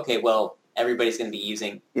it's like, okay, well, everybody's going to be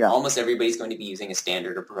using almost everybody's going to be using a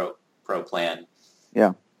standard or pro plan.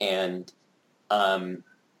 Yeah. And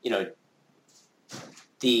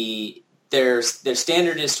their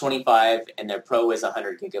standard is 25 and their pro is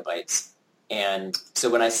 100 gigabytes. And so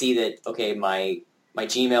when I see that, okay, my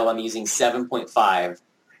Gmail I'm using 7.5,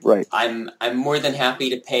 right. I'm more than happy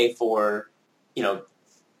to pay for,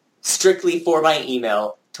 strictly for my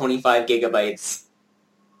email, 25 gigabytes.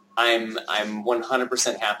 I'm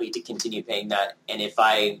 100% happy to continue paying that. And if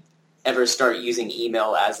I ever start using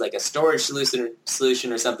email as like a storage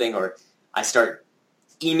solution or something, or I start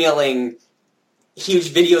emailing huge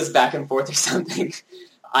videos back and forth or something,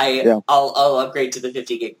 I'll upgrade to the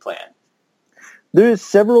 50 gig plan. There's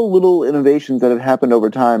several little innovations that have happened over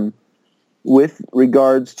time with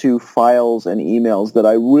regards to files and emails that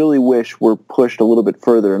I really wish were pushed a little bit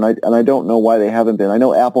further, and I don't know why they haven't been. I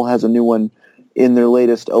know Apple has a new one in their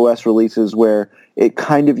latest OS releases where it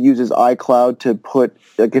kind of uses iCloud to put,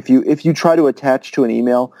 like, if you try to attach to an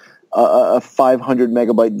email a 500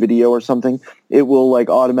 megabyte video or something, it will like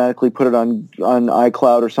automatically put it on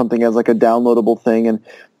iCloud or something as like a downloadable thing.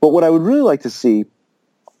 But what I would really like to see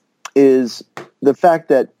is the fact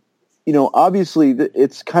that, you know, obviously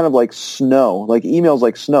it's kind of like snow, like email's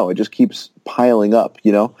like snow. It just keeps piling up,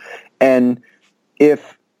 you know? And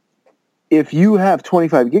if you have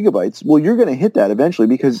 25 gigabytes, well, you're going to hit that eventually,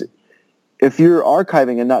 because if you're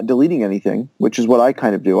archiving and not deleting anything, which is what I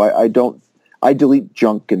kind of do, I delete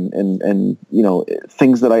junk and you know,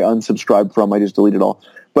 things that I unsubscribe from, I just delete it all.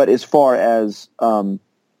 But as far as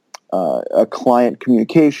a client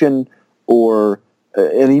communication or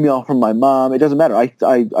an email from my mom, it doesn't matter.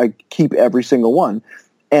 I keep every single one.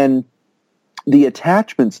 And the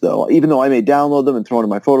attachments, though, even though I may download them and throw them in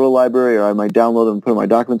my photo library, or I might download them and put them in my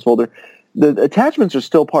documents folder, the attachments are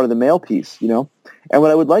still part of the mail piece, you know? And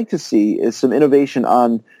what I would like to see is some innovation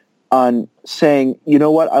on saying, you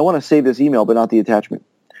know what, I want to save this email but not the attachment.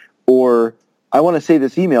 Or I want to save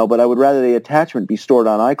this email but I would rather the attachment be stored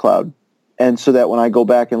on iCloud. And so that when I go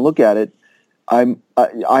back and look at it,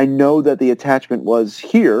 I know that the attachment was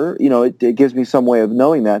here, you know, it gives me some way of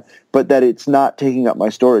knowing that, but that it's not taking up my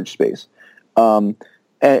storage space. And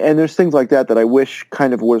there's things like that I wish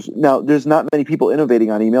kind of was. Now, there's not many people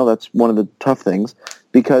innovating on email. That's one of the tough things,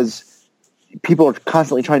 because people are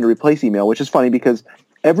constantly trying to replace email, which is funny because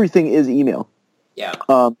everything is email. Yeah.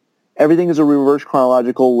 Everything is a reverse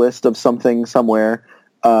chronological list of something somewhere.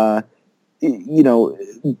 You know,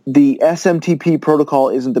 the SMTP protocol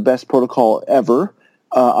isn't the best protocol ever.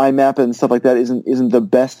 IMAP and stuff like that isn't the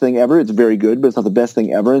best thing ever. It's very good, but it's not the best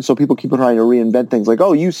thing ever. And so people keep trying to reinvent things like,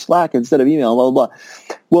 oh, use Slack instead of email, blah, blah, blah.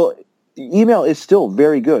 Well, email is still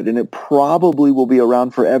very good, and it probably will be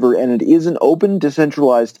around forever, and it is an open,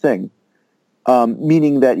 decentralized thing,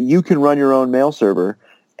 meaning that you can run your own mail server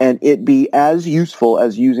and it be as useful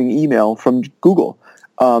as using email from Google.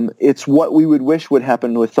 It's what we would wish would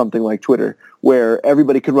happen with something like Twitter, where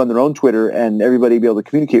everybody could run their own Twitter and everybody be able to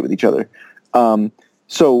communicate with each other.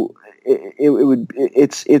 So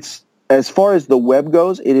it's as far as the web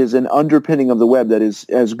goes, it is an underpinning of the web that is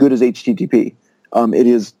as good as HTTP. It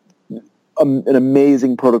is an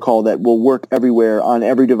amazing protocol that will work everywhere on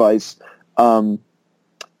every device, no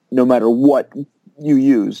matter what you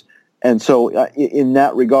use. And so in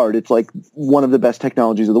that regard, it's like one of the best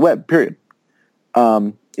technologies of the web, period.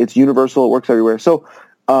 It's universal. It works everywhere. So,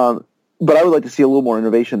 but I would like to see a little more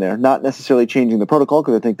innovation there, not necessarily changing the protocol,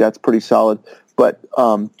 because I think that's pretty solid, but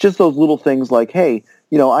just those little things like, hey,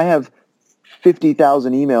 you know, I have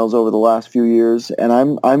 50,000 emails over the last few years,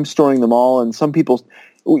 and I'm storing them all. And some people,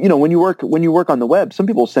 you know, when you work on the web, some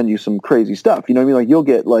people send you some crazy stuff. You know what I mean? Like you'll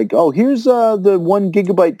get like, oh, here's the 1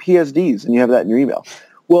 gigabyte PSDs, and you have that in your email.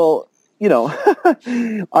 Well, you know,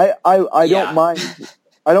 I don't mind.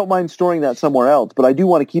 I don't mind storing that somewhere else, but I do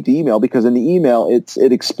want to keep the email, because in the email it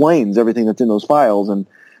explains everything that's in those files, and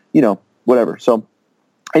you know, whatever. So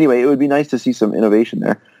anyway, it would be nice to see some innovation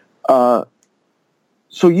there. So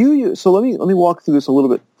let me walk through this a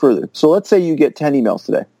little bit further. So let's say you get 10 emails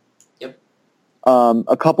today. Yep.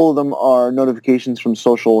 A couple of them are notifications from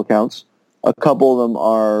social accounts. A couple of them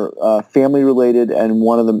are family related, and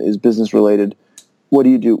one of them is business related. What do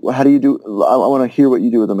you do? How do you do? I want to hear what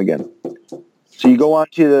you do with them again. So you go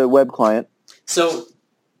onto the web client. So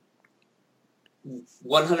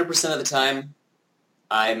 100% of the time,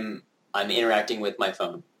 I'm interacting with my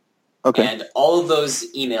phone. Okay. And all of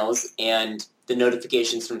those emails and the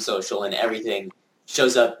notifications from social and everything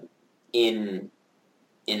shows up in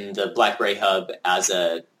the BlackBerry Hub as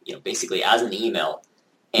basically as an email,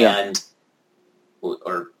 and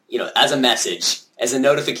or as a message, as a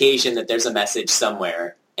notification that there's a message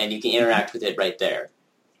somewhere, and you can interact with it right there.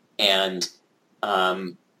 And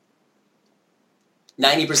 90%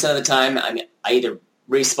 of the time, I either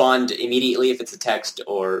respond immediately if it's a text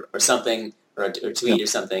or something, or a tweet or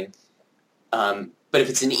something. But if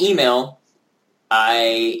it's an email,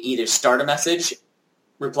 I either start a message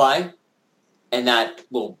reply, and that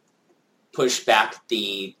will push back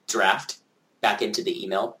the draft back into the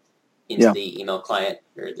email, the email client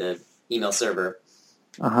or the email server.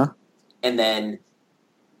 And then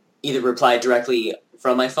either reply directly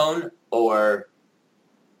from my phone or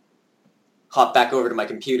hop back over to my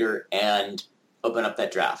computer and open up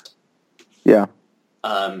that draft. Yeah.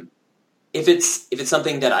 If it's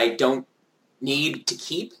something that I don't need to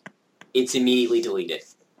keep, it's immediately deleted.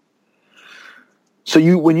 So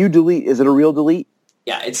when you delete, is it a real delete?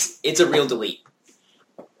 Yeah, it's a real delete.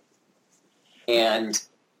 And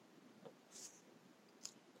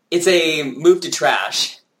it's a move to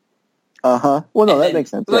trash. Uh-huh. Well, no, that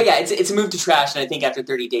makes sense. Well, yeah, it's a move to trash, and I think after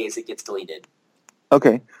 30 days it gets deleted.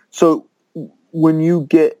 Okay. So when you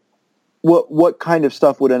get, what kind of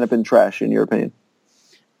stuff would end up in trash, in your opinion?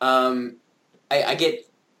 I get,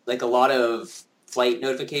 like, a lot of flight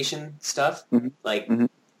notification stuff. Mm-hmm. Like, mm-hmm.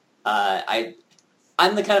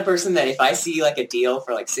 I'm the kind of person that if I see, like, a deal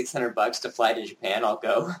for, like, $600 to fly to Japan, I'll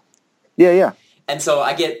go. Yeah. And so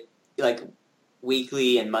I get, like,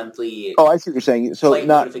 weekly and monthly I see what you're saying. So flight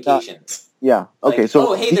notifications. Yeah. Okay. Like,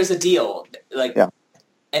 so hey, there's a deal. Like, yeah.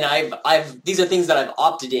 And I've these are things that I've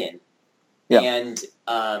opted in. Yeah. And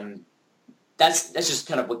that's just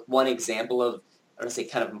kind of like one example of, I want to say,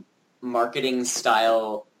 kind of marketing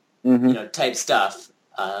style, mm-hmm. Type stuff.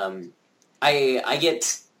 I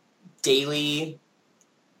get daily.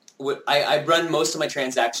 I run most of my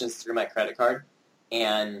transactions through my credit card,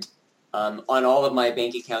 and on all of my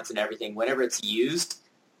bank accounts and everything, whenever it's used,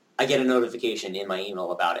 I get a notification in my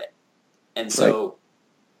email about it. And so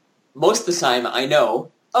most of the time I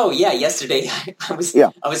know, yesterday I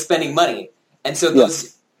was spending money. And so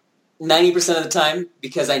those 90% of the time,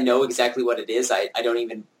 because I know exactly what it is, I don't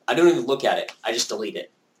even look at it. I just delete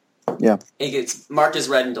it. Yeah. It gets marked as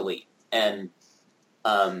read and delete. And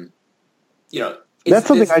that's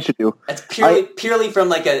something I should do. That's purely from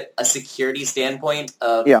like a security standpoint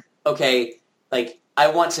of okay, like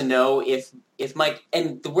I want to know if my,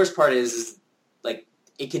 and the worst part is like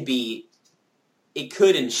it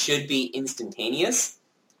could and should be instantaneous.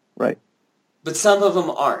 Right. But some of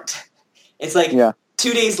them aren't. It's like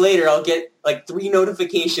 2 days later I'll get like 3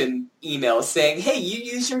 notification emails saying, "Hey, you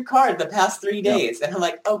used your card the past 3 days." And I'm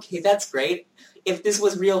like, "Okay, that's great. If this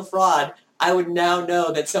was real fraud, I would now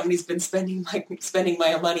know that somebody's been spending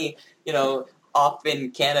my money, off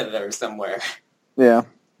in Canada or somewhere." Yeah.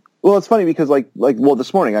 Well, it's funny because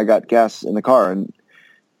this morning I got gas in the car, and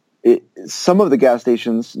some of the gas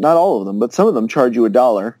stations, not all of them, but some of them charge you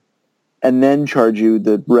 $1 and then charge you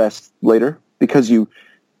the rest later because it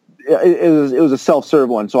was a self-serve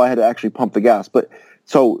one, so I had to actually pump the gas. But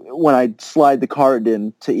so when I slide the card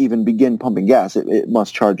in to even begin pumping gas, it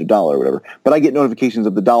must charge $1 or whatever. But I get notifications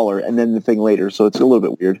of the $1 and then the thing later, so it's a little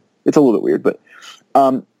bit weird. But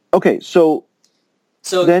okay, so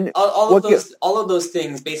then all of those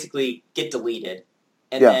things basically get deleted,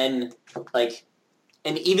 and then like,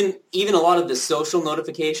 and even a lot of the social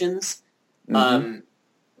notifications,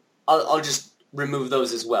 I'll just remove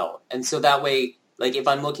those as well, and so that way, like if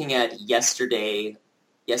I'm looking at yesterday's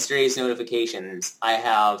notifications, I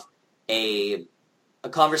have a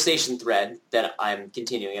conversation thread that I'm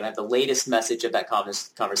continuing, and I have the latest message of that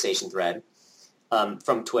conversation thread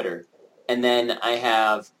from Twitter, and then I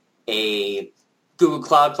have a Google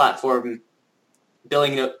Cloud Platform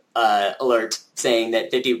billing alert saying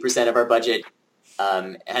that 50% of our budget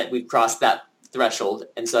we've crossed that threshold,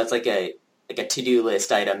 and so that's like a to-do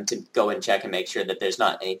list item to go and check and make sure that there's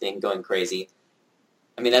not anything going crazy.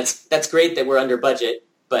 I mean, that's great that we're under budget,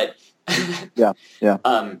 but yeah.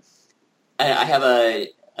 I have a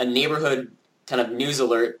neighborhood kind of news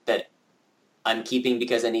alert that I'm keeping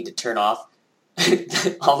because I need to turn off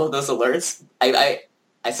all of those alerts. I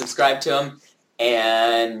subscribe to them,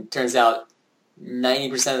 and turns out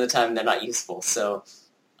 90% of the time they're not useful. So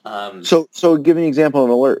give me an example of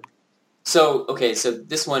an alert. So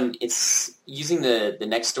this one, it's using the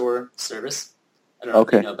Nextdoor service. I don't know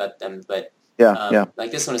if you know about them, but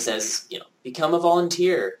like this one, it says, become a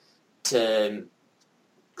volunteer to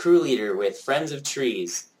crew leader with Friends of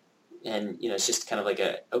Trees, and it's just kind of like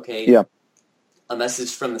a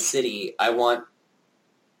message from the city. I want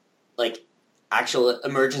like actual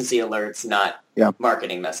emergency alerts, not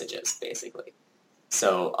marketing messages, basically.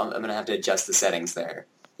 So I'm going to have to adjust the settings there.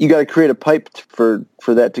 You got to create a pipe for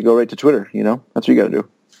that to go right to Twitter. That's what you got to do.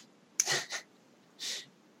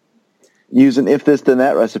 Use an if this then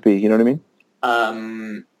that recipe. You know what I mean?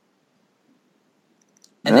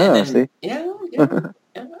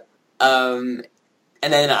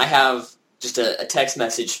 And then I have just a text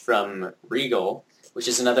message from Regal, which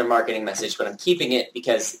is another marketing message, but I'm keeping it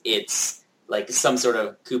because it's like some sort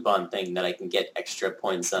of coupon thing that I can get extra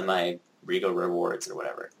points on my Regal rewards or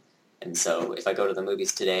whatever. And so if I go to the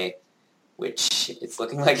movies today, which it's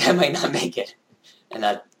looking like I might not make it, and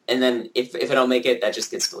then if I don't make it, that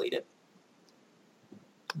just gets deleted.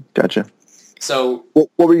 Gotcha. So what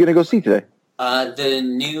were you going to go see today? The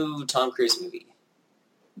new Tom Cruise movie.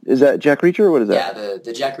 Is that Jack Reacher or what is that? Yeah,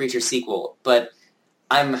 the Jack Reacher sequel. But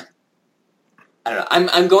I'm I don't know.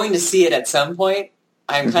 I'm going to see it at some point.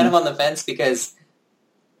 I'm kind of on the fence because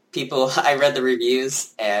I read the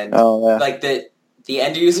reviews and like the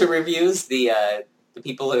end user reviews, the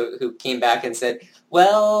people who came back and said,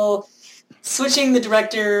 well, switching the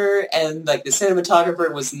director and like the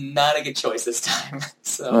cinematographer was not a good choice this time.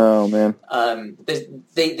 So, oh man,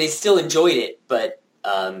 they still enjoyed it, but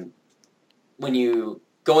when you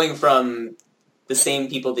going from the same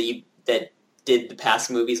people that did the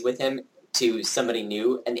past movies with him to somebody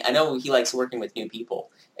new, and I know he likes working with new people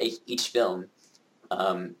each film,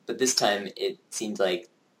 but this time it seemed like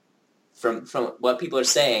from what people are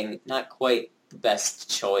saying, not quite the best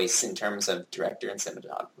choice in terms of director and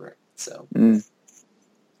cinematographer. So,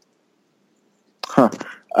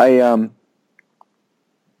 I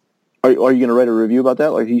are you going to write a review about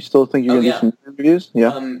that? Like, you still think you're going to do some reviews?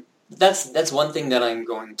 Yeah. That's one thing that I'm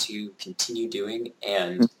going to continue doing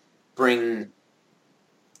and bring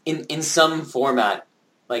in some format,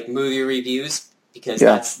 like movie reviews, because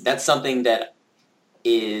that's something that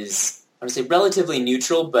is, I would say, relatively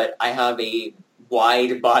neutral, but I have a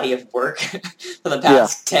wide body of work for the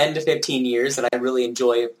past 10 to 15 years, and I really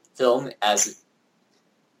enjoy film as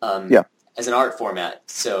an art format.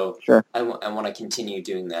 So I want to continue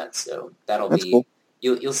doing that. So that's cool.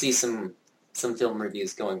 You'll see some film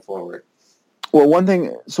reviews going forward. Well, one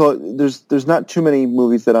thing, so there's not too many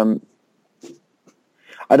movies that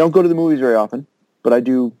I don't go to the movies very often, but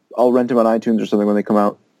I'll rent them on iTunes or something when they come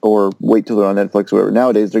out, or wait till they're on Netflix or whatever.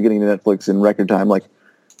 Nowadays, they're getting to Netflix in record time. Like,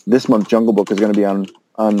 this month, Jungle Book is going to be on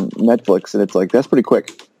Netflix, and it's like, that's pretty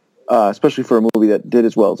quick, especially for a movie that did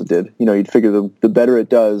as well as it did. You know, you'd figure the better it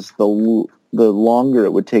does, the longer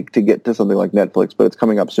it would take to get to something like Netflix, but it's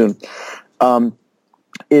coming up soon.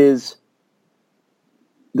 Is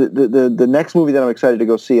the next movie that I'm excited to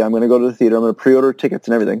go see, I'm going to go to the theater, I'm going to pre-order tickets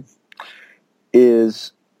and everything,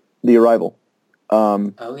 is The Arrival.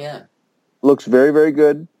 Oh, yeah. Looks very, very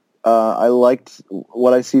good. I liked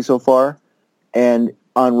what I see so far. And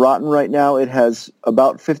on Rotten right now, it has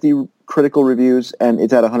about 50 critical reviews, and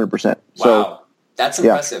it's at 100%. Wow. So, that's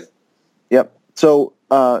impressive. Yep. So,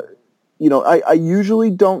 I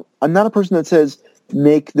usually don't, I'm not a person that says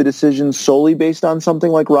make the decision solely based on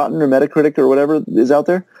something like Rotten or Metacritic or whatever is out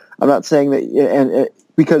there. I'm not saying that, and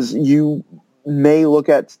because you may look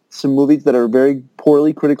at some movies that are very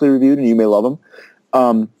poorly critically reviewed and you may love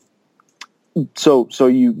them. So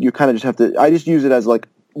you kind of just have to, I just use it as like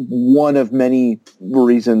one of many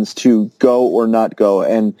reasons to go or not go.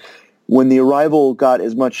 And when The Arrival got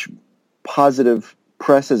as much positive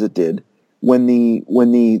press as it did, when the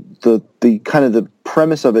kind of the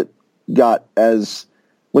premise of it got as,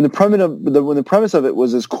 when the premise of it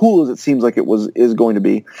was as cool as it seems like is going to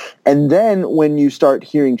be, and then when you start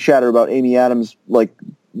hearing chatter about Amy Adams like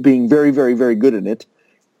being very, very, very good in it,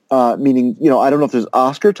 meaning, I don't know if there's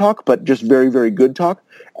Oscar talk, but just very, very good talk.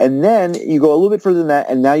 And then you go a little bit further than that,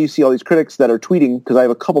 and now you see all these critics that are tweeting, because I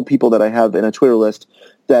have a couple people that I have in a Twitter list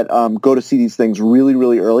that go to see these things really,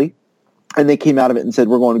 really early, and they came out of it and said,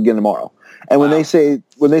 we're going again tomorrow. And when they say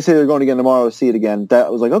they're going again tomorrow to see it again,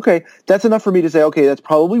 that was like, okay, that's enough for me to say, okay, that's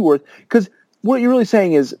probably worth, because what you're really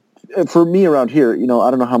saying is, for me around here, I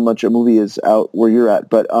don't know how much a movie is out where you're at,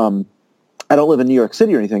 but I don't live in New York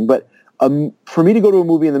City or anything, but for me to go to a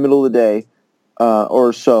movie in the middle of the day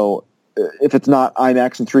or so, if it's not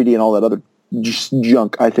IMAX and 3D and all that other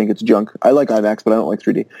junk, I think it's junk. I like IMAX, but I don't like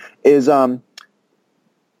 3D, is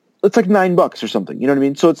it's like $9 or something. You know what I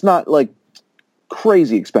mean? So it's not like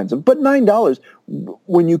crazy expensive, but $9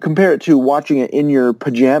 when you compare it to watching it in your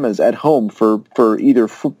pajamas at home for either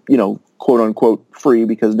quote unquote free,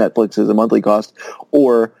 because Netflix is a monthly cost,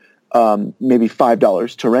 or maybe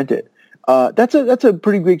 $5 to rent it. That's a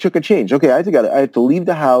pretty big chunk of change. Okay, I have to leave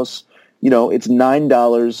the house. It's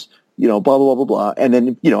 $9. Blah blah blah blah blah, and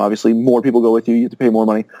then obviously more people go with you. You have to pay more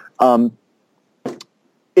money.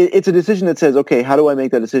 It's a decision that says, okay, how do I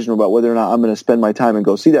make that decision about whether or not I'm going to spend my time and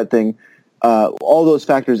go see that thing? All those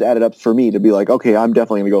factors added up for me to be like, okay, I'm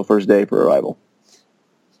definitely going to go first day for Arrival.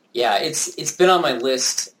 Yeah, it's been on my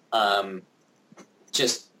list,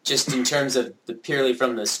 just in terms of purely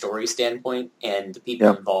from the story standpoint and the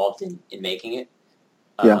people involved in making it.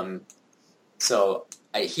 So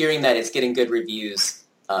hearing that it's getting good reviews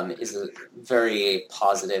is a very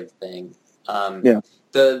positive thing.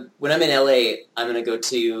 When I'm in LA, I'm going to go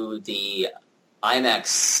to the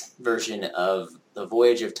IMAX version of The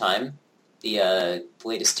Voyage of Time, the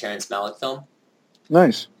latest Terrence Malick film.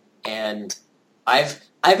 Nice. And I've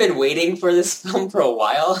been waiting for this film for a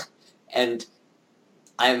while, and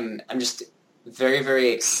I'm just very,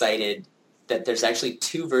 very excited that there's actually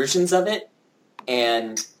two versions of it,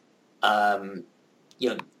 and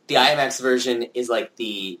the IMAX version is like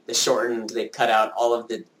the shortened. They cut out all of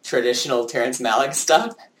the traditional Terrence Malick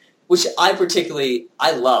stuff, which I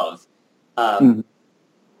love. But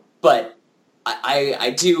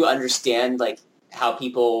I do understand like how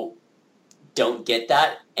people don't get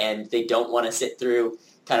that, and they don't want to sit through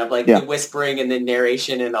kind of like the whispering and the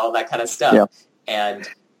narration and all that kind of stuff. Yeah. And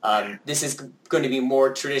this is going to be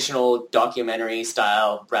more traditional documentary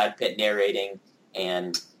style, Brad Pitt narrating,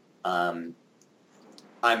 and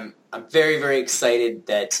I'm very, very excited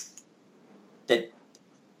that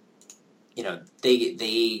you know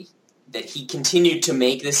that he continued to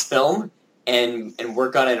make this film and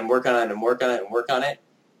work on it and work on it and work on it and work on it.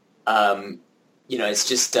 You know, it's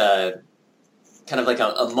just kind of like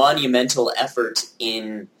a monumental effort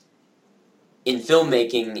in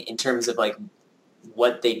filmmaking in terms of like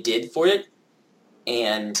what they did for it,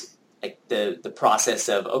 and like the process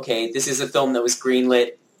of, okay, this is a film that was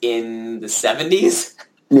greenlit in the 70s.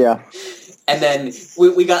 Yeah. And then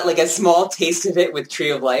we got like a small taste of it with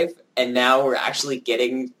Tree of Life, and now we're actually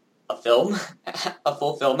getting a film, a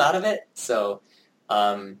full film out of it. So,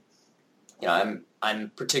 you know,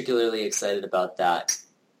 I'm particularly excited about that.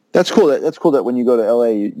 That's cool. That's cool that when you go to LA,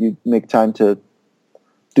 you make time to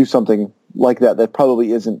do something like that. That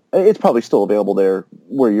probably isn't. It's probably still available there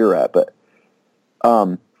where you're at, but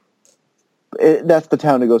that's the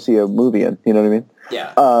town to go see a movie in. You know what I mean?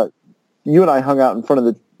 Yeah. You and I hung out in front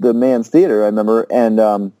of the Man's Theater, I remember, and I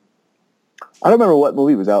don't remember what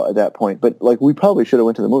movie was out at that point, but like we probably should have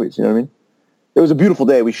went to the movies. You know what I mean? It was a beautiful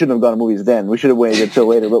day. We shouldn't have gone to movies then. We should have waited until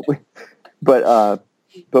later, but we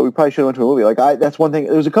probably should have went to a movie. Like that's one thing.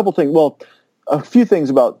 There's a couple things. Well, a few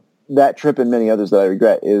things about that trip and many others that I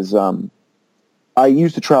regret is I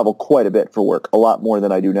used to travel quite a bit for work, a lot more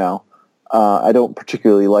than I do now. I don't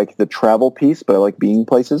particularly like the travel piece, but I like being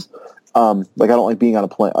places. Like I don't like being on a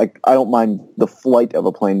plane. Like I don't mind the flight of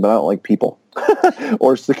a plane, but I don't like people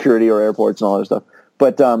or security or airports and all that stuff.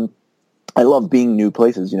 But I love being new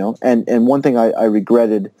places, you know. And one thing I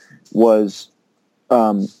regretted was,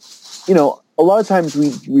 you know, a lot of times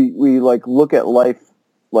we like look at life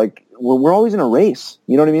like we're always in a race.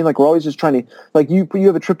 You know what I mean? Like we're always just trying to, like you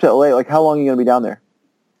have a trip to LA. Like how long are you going to be down there?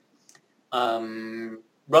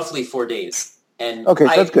 Roughly 4 days. And okay,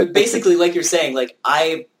 so that's good. Basically, like you're saying, like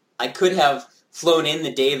I could have flown in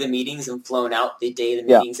the day of the meetings and flown out the day the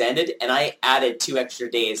meetings ended, and I added 2 extra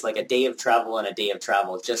days, like a day of travel and a day of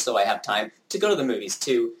travel, just so I have time to go to the movies,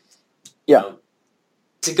 to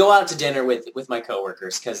go out to dinner with my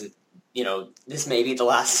coworkers, because you know this may be the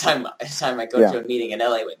last time I go to a meeting in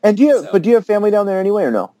LA with. And do you have family down there anyway,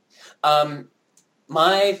 or no?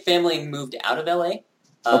 My family moved out of LA,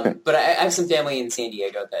 but I have some family in San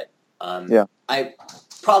Diego that I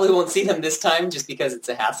probably won't see them this time just because it's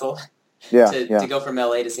a hassle to go from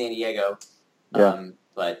LA to San Diego.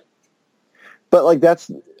 But like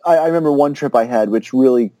I remember one trip I had which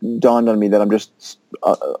really dawned on me that I'm just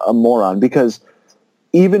a moron, because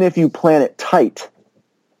even if you plan it tight,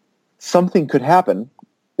 something could happen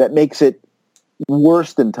that makes it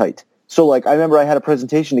worse than tight. So like I remember I had a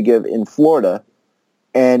presentation to give in Florida,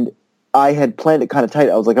 and I had planned it kind of tight.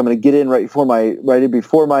 I was like, I'm going to get in right before my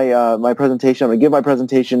presentation. I'm going to give my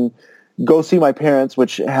presentation, go see my parents,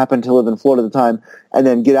 which happened to live in Florida at the time, and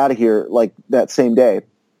then get out of here like that same day.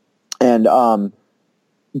 And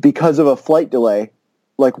because of a flight delay,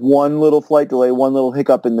 like one little flight delay, one little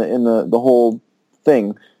hiccup in the whole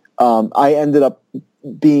thing, I ended up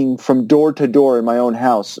being from door to door in my own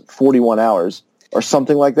house 41 hours or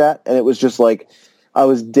something like that, and it was just like I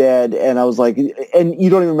was dead, and I was like, and you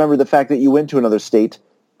don't even remember the fact that you went to another state.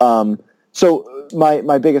 So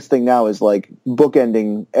my biggest thing now is like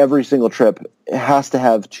bookending every single trip. It has to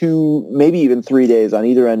have 2, maybe even 3 days on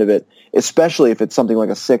either end of it, especially if it's something like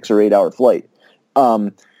a 6 or 8 hour flight.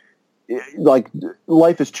 Like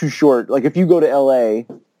life is too short. Like if you go to LA,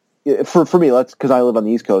 for me, because I live on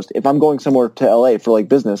the East Coast, if I'm going somewhere to LA for like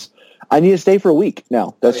business, I need to stay for a week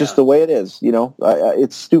now. That's just the way it is. You know,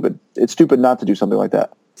 it's stupid. It's stupid not to do something like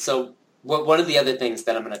that. So one of the other things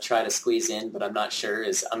that I'm going to try to squeeze in, but I'm not sure,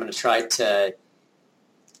 is I'm going to try to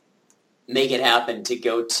make it happen to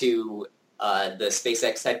go to the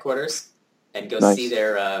SpaceX headquarters and go see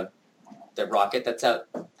their rocket that's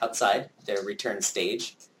outside, their return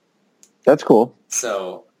stage. That's cool.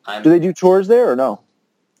 So do they do tours there or no?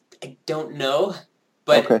 I don't know,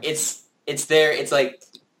 but it's there. It's like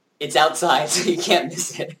it's outside, so you can't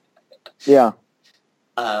miss it. Yeah.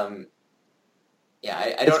 I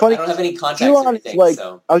don't have any contacts or anything. Like,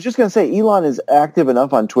 so I was just gonna say, Elon is active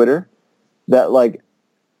enough on Twitter that, like,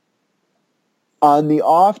 on the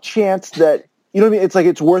off chance that, you know what I mean, it's like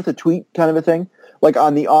it's worth a tweet kind of a thing. like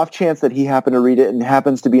on the off chance that he happened to read it and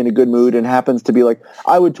happens to be in a good mood and happens to be like,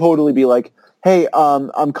 I would totally be like, hey,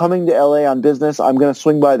 I'm coming to LA on business. I'm going to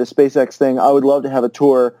swing by the SpaceX thing. I would love to have a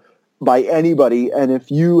tour by anybody, and if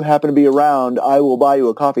you happen to be around, I will buy you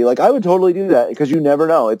a coffee. Like, I would totally do that because you never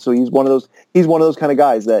know. So he's one of those kind of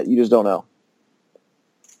guys that you just don't know.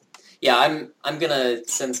 Yeah, I'm gonna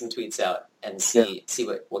send some tweets out and see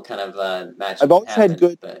what kind of match. I've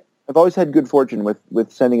always had good fortune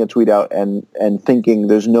with sending a tweet out and thinking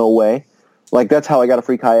there's no way. Like, that's how I got a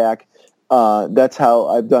free kayak. That's how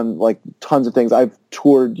I've done like tons of things. I've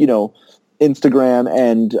toured, Instagram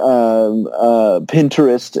and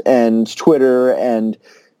Pinterest and Twitter and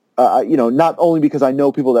not only because I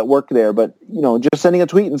know people that work there, but just sending a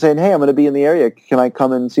tweet and saying, hey, I'm going to be in the area. Can I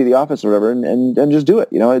come and see the office or whatever? And just do it.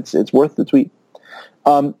 It's worth the tweet.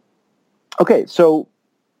 Okay, so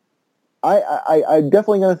I'm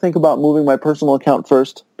definitely going to think about moving my personal account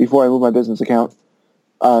first before I move my business account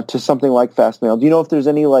to something like Fastmail. Do you know if there's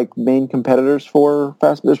any like main competitors for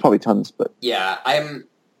Fastmail? There's probably tons, but yeah,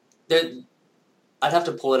 I'd have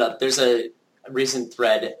to pull it up. There's a recent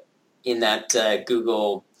thread in that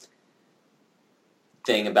Google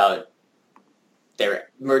thing about they're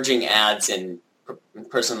merging ads and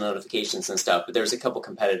personal notifications and stuff, but there's a couple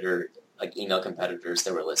email competitors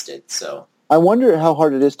that were listed. So I wonder how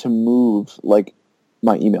hard it is to move like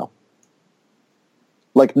my email.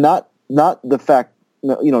 Like not the fact,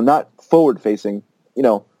 not forward facing,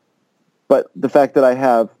 but the fact that I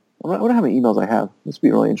have. I wonder how many emails I have. This would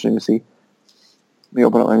be really interesting to see. Let me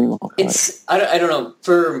open up my email. I don't know.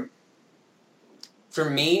 For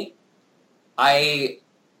me, I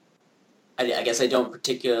guess I don't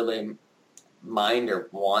particularly mind or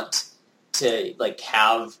want to like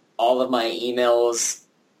have all of my emails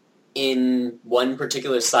in one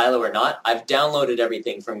particular silo or not. I've downloaded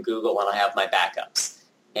everything from Google and I have my backups.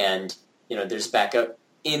 And, there's backup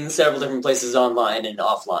in several different places online and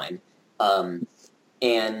offline.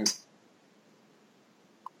 And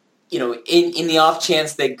in the off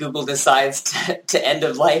chance that Google decides to end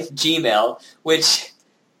of life Gmail, which,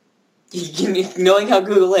 knowing how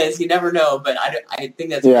Google is, you never know, but I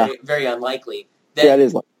think that's very, very unlikely. It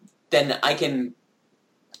is. Then I can,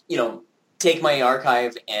 take my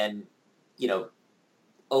archive and,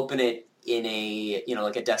 open it in a,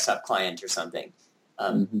 like a desktop client or something.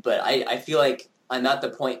 But I feel like I'm at the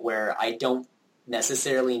point where I don't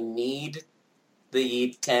necessarily need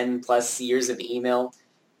the 10 plus years of email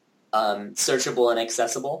searchable and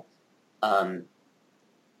accessible. I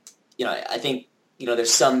think,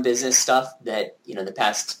 there's some business stuff that, the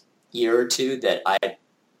past year or two that I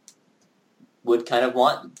would kind of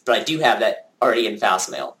want, but I do have that already in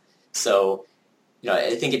Fastmail. So,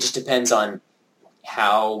 I think it just depends on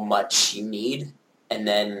how much you need and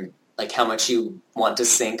then like how much you want to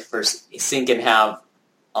sync and have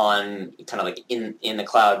on kind of like in the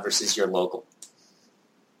cloud versus your local.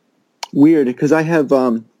 Weird, because I have,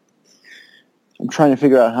 I'm trying to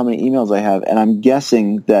figure out how many emails I have, and I'm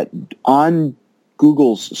guessing that on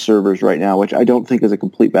Google's servers right now, which I don't think is a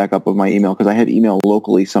complete backup of my email, because I have email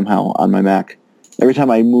locally somehow on my Mac. Every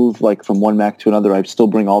time I move like from one Mac to another, I still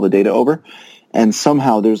bring all the data over, and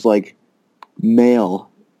somehow there's like mail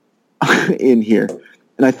in here.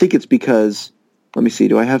 And I think it's because, let me see,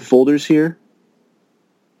 do I have folders here?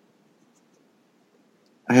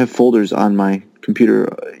 I have folders on my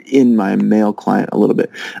computer in my mail client a little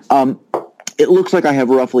bit. It looks like I have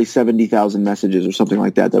roughly 70,000 messages or something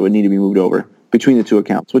like that would need to be moved over between the two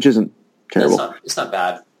accounts, which isn't terrible. It's not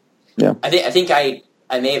bad. Yeah. I think I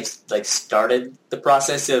may have like started the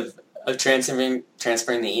process of transferring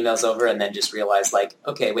the emails over and then just realized like,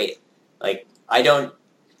 okay, wait, like I don't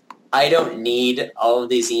need all of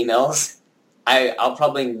these emails. I'll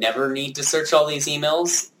probably never need to search all these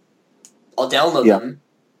emails. I'll download them.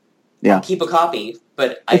 Yeah. I'll keep a copy,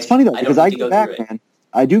 but it's funny though, because I go back, man.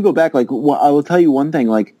 I do go back. Like, I will tell you one thing.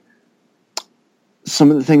 Like,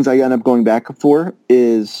 some of the things I end up going back for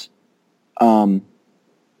is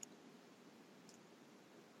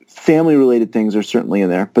family-related things are certainly in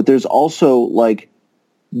there. But there's also, like,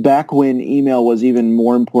 back when email was even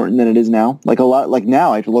more important than it is now. Like, a lot. Like,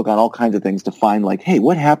 now I have to look on all kinds of things to find, like, hey,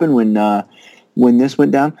 what happened when this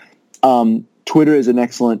went down? Twitter is an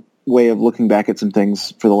excellent way of looking back at some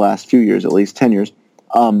things for the last few years, at least 10 years.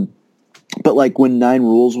 But like when 9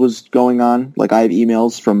 Rules was going on, like I have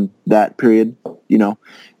emails from that period,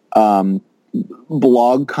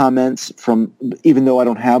 blog comments from, even though I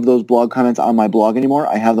don't have those blog comments on my blog anymore,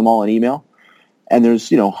 I have them all in email. And there's,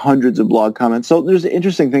 hundreds of blog comments. So there's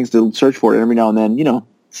interesting things to search for every now and then,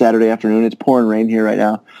 Saturday afternoon, it's pouring rain here right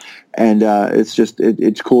now. And it's just,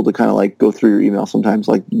 it's cool to kind of like go through your email sometimes,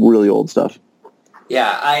 like really old stuff.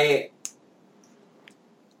 Yeah,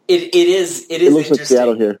 it is It looks interesting. like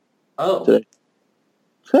Seattle here. Oh. Today.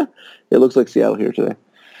 It looks like Seattle here today.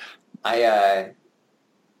 I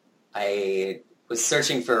was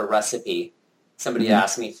searching for a recipe. Somebody Mm-hmm.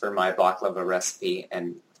 asked me for my baklava recipe,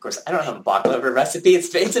 and of course I don't have a baklava recipe.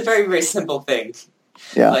 It's a very, very simple thing.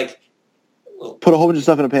 Yeah. Like, well, put a whole bunch of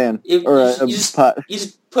stuff in a pan or a pot. You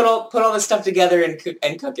just put all the stuff together and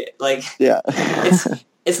cook it. Like, yeah.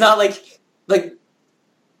 it's not like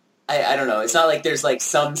I don't know. It's not like there's like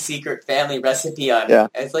some secret family recipe on it. Yeah.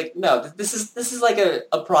 It's like, no, this is like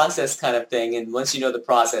a process kind of thing. And once you know the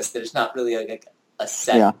process, there's not really like a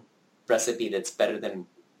set recipe that's better than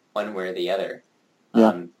one way or the other.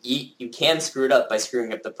 Yeah. You can screw it up by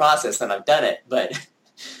screwing up the process, and I've done it, but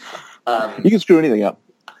you can screw anything up.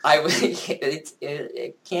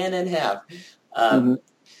 It can and have.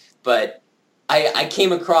 But I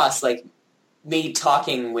came across like me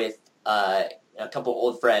talking with a couple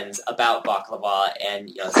old friends about baklava, and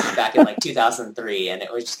this was back in like 2003, and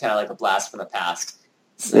it was just kind of like a blast from the past.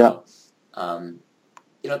 So,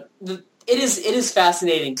 it is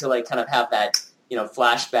fascinating to like kind of have that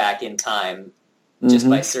flashback in time just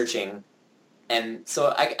by searching, and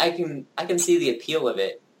so I can see the appeal of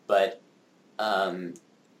it, but I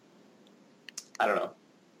don't know.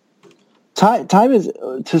 Time is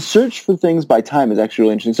to search for things by time is actually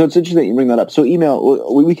really interesting. So it's interesting that you bring that up. So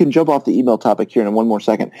email, we can jump off the email topic here in one more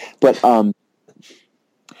second. But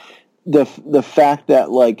the fact that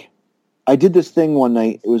like I did this thing one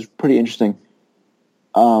night, it was pretty interesting.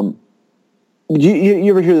 You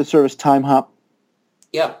ever hear the service Time Hop?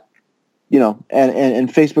 Yeah. And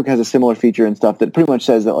Facebook has a similar feature and stuff that pretty much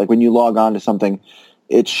says that like when you log on to something,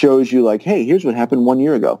 it shows you like, hey, here's what happened 1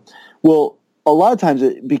 year ago. Well, a lot of times,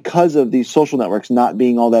 because of these social networks not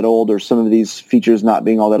being all that old or some of these features not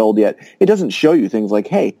being all that old yet, it doesn't show you things like,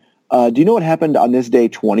 hey, do you know what happened on this day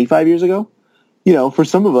 25 years ago? For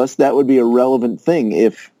some of us, that would be a relevant thing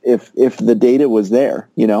if the data was there,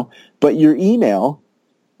 But your email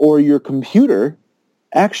or your computer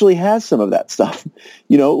actually has some of that stuff.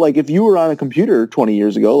 Like if you were on a computer 20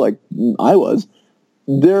 years ago, like I was,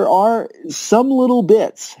 there are some little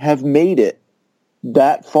bits have made it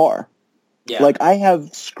that far. Yeah. Like I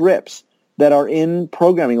have scripts that are in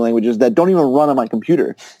programming languages that don't even run on my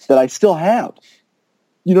computer that I still have.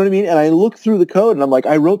 You know what I mean? And I look through the code and I'm like,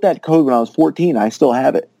 I wrote that code when I was 14. I still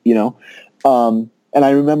have it, and I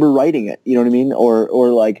remember writing it, you know what I mean?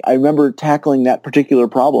 Or like I remember tackling that particular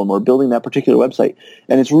problem or building that particular website.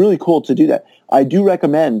 And it's really cool to do that. I do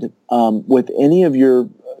recommend with any of your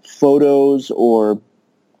photos or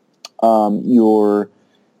your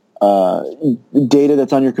data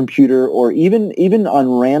that's on your computer, or even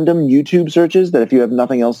on random YouTube searches that if you have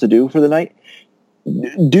nothing else to do for the night,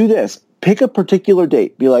 do this. Pick a particular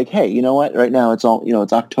date. Be like, hey, you know what? Right now it's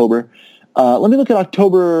it's October. Let me look at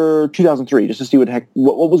October 2003 just to see what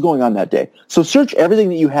was going on that day. So search everything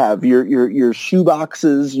that you have, your shoe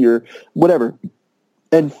boxes, your whatever,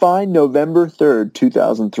 and find November 3rd,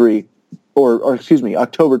 2003. Or excuse me,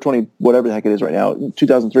 October 20, whatever the heck it is right now,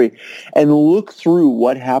 2003, and look through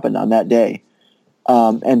what happened on that day,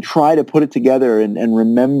 and try to put it together and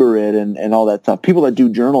remember it and all that stuff. People that do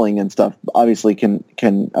journaling and stuff obviously can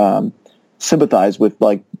sympathize with,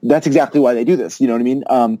 like, that's exactly why they do this. You know what I mean?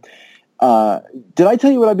 Did I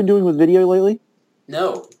tell you what I've been doing with video lately?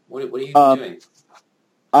 No. What are you doing?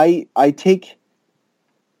 I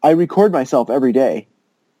record myself every day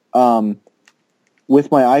with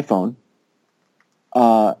my iPhone.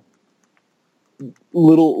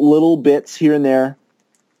 Little bits here and there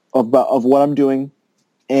of what I'm doing,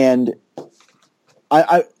 and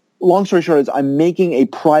I long story short is I'm making a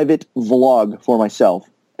private vlog for myself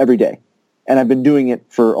every day, and I've been doing it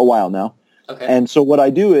for a while now. Okay. And so what I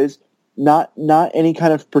do is not any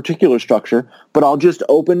kind of particular structure, but I'll just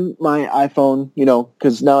open my iPhone,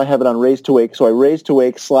 because now I have it on raise to wake. So I raise to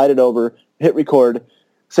wake, slide it over, hit record.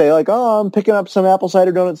 Say like, oh, I'm picking up some apple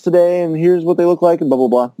cider donuts today, and here's what they look like, and blah, blah,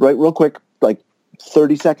 blah. Right, real quick, like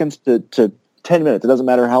 30 seconds to 10 minutes. It doesn't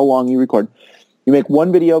matter how long you record. You make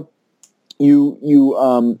one video. You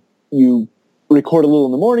record a little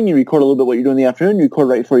in the morning. You record a little bit what you're doing in the afternoon. You record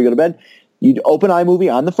right before you go to bed. You open iMovie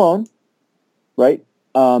on the phone, right?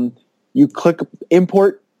 You click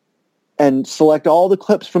import and select all the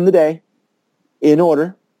clips from the day in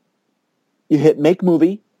order. You hit make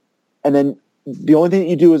movie, and then the only thing that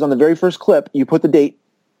you do is on the very first clip, you put the date.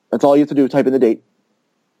 That's all you have to do, type in the date.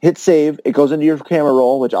 Hit save. It goes into your camera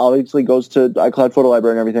roll, which obviously goes to iCloud Photo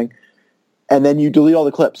Library and everything. And then you delete all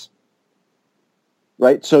the clips.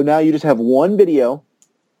 Right? So now you just have one video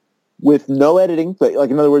with no editing.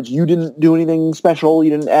 Like, in other words, you didn't do anything special.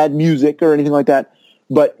 You didn't add music or anything like that.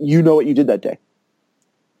 but you know what you did that day.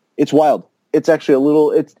 It's wild. It's actually a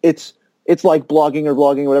little. It's like blogging or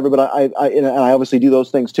vlogging or whatever. But I obviously do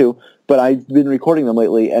those things too. But I've been recording them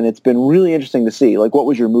lately, and it's been really interesting to see like what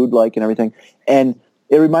was your mood like and everything. And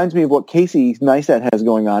it reminds me of what Casey Neistat has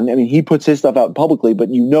going on. I mean, he puts his stuff out publicly, but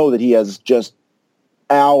you know that he has just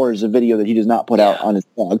hours of video that he does not put out on his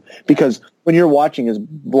blog, because when you're watching his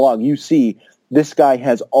blog, you see this guy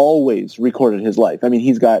has always recorded his life. I mean,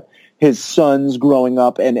 he's got his sons growing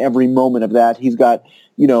up and every moment of that. He's got,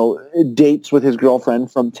 dates with his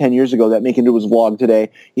girlfriend from 10 years ago that make into his vlog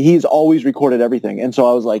today. He's always recorded everything. And so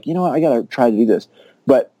I was like, what, I got to try to do this.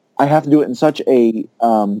 But I have to do it in such a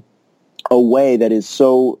way that is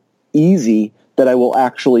so easy that I will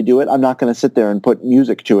actually do it. I'm not going to sit there and put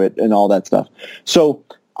music to it and all that stuff. So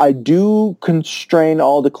I do constrain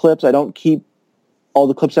all the clips. I don't keep all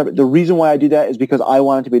the clips separate. The reason why I do that is because I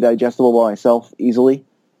want it to be digestible by myself easily.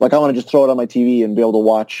 Like I want to just throw it on my TV and be able to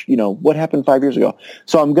watch, what happened 5 years ago.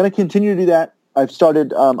 So I'm going to continue to do that. I've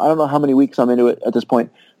started, I don't know how many weeks I'm into it at this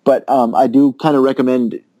point, but I do kind of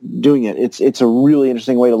recommend doing it. It's a really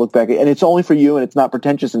interesting way to look back at it. And it's only for you, and it's not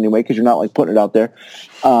pretentious in any way because you're not like putting it out there.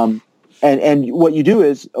 And what you do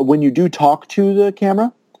is when you do talk to the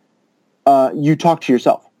camera, you talk to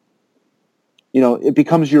yourself. It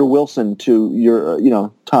becomes your Wilson to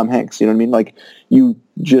your, Tom Hanks. You know what I mean? Like you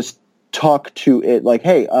just talk to it like,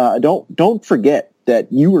 hey, don't forget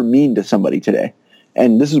that you were mean to somebody today,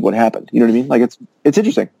 and this is what happened. You know what I mean? Like it's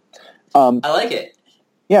interesting. I like it.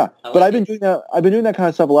 Yeah, but I've been doing that. I've been doing that kind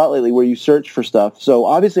of stuff a lot lately, where you search for stuff. So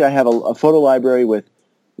obviously, I have a photo library with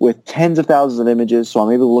tens of thousands of images, so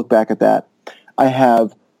I'm able to look back at that. I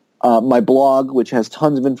have my blog, which has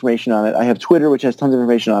tons of information on it. I have Twitter, which has tons of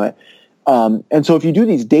information on it. And so if you do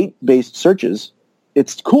these date-based searches,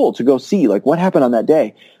 it's cool to go see like what happened on that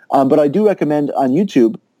day. But I do recommend on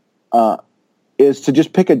YouTube is to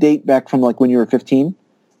just pick a date back from like when you were 15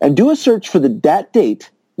 and do a search for that date,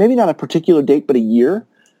 maybe not a particular date, but a year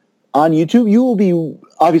on YouTube. You will be,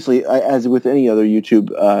 obviously, as with any other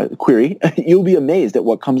YouTube query, you'll be amazed at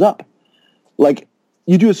what comes up. Like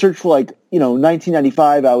you do a search for like,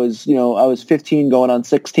 1995, I was 15 going on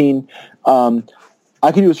 16.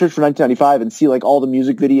 I can do a search for 1995 and see like all the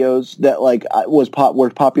music videos that like were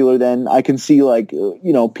popular then. I can see like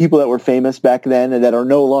people that were famous back then and that are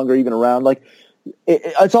no longer even around. Like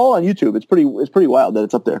it's all on YouTube. It's pretty wild that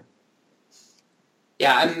it's up there.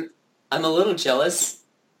 Yeah, I'm a little jealous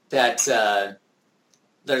that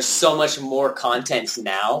there's so much more content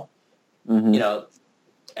now. Mm-hmm.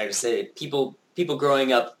 I would say people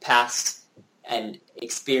growing up past and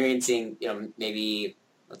experiencing maybe,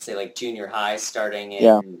 let's say like junior high starting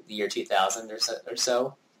in the year 2000 or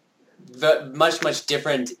so. But much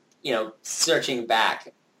different, searching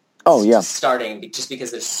back. Oh, yeah. Starting just because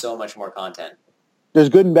there's so much more content. There's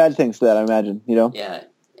good and bad things to that, I imagine, Yeah.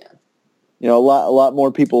 A lot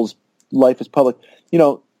more people's life is public.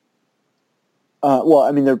 Well,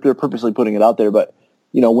 I mean, they're purposely putting it out there, but,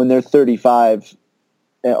 when they're 35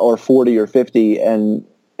 or 40 or 50 and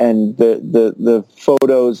the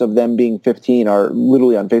photos of them being 15 are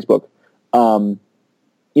literally on Facebook, and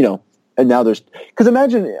now because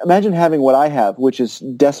imagine having what I have, which is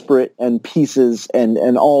desperate and pieces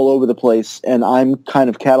and all over the place, and I'm kind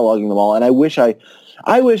of cataloging them all. And I wish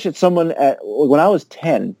that someone when I was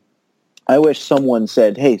 10, I wish someone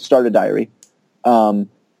said, hey, start a diary, and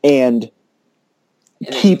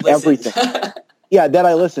keep everything. Yeah, that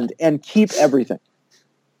I listened, and keep everything.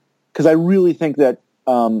 Because I really think that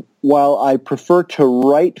while I prefer to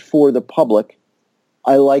write for the public,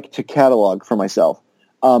 I like to catalog for myself.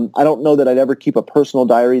 I don't know that I'd ever keep a personal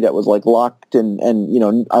diary that was like locked and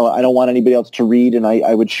I don't want anybody else to read, and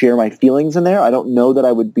I would share my feelings in there. I don't know that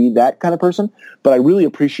I would be that kind of person, but I really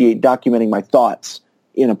appreciate documenting my thoughts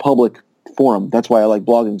in a public forum. That's why I like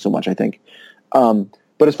blogging so much, I think.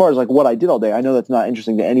 But as far as like what I did all day, I know that's not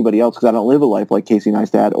interesting to anybody else because I don't live a life like Casey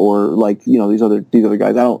Neistat or like these other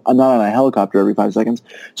guys. I'm not on a helicopter every 5 seconds.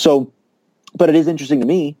 So, but it is interesting to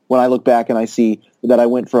me when I look back and I see that I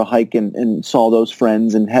went for a hike and saw those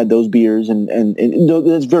friends and had those beers and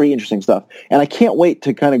that's very interesting stuff. And I can't wait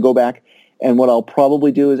to kind of go back. And what I'll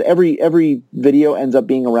probably do is every video ends up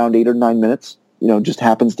being around 8 or 9 minutes. Just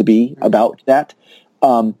happens to be about that.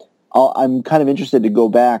 I'm kind of interested to go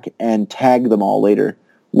back and tag them all later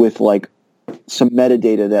with like some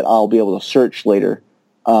metadata that I'll be able to search later.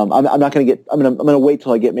 I'm not going to get. I'm going to wait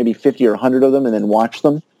till I get maybe 50 or 100 of them and then watch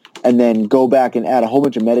them, and then go back and add a whole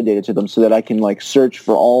bunch of metadata to them so that I can like search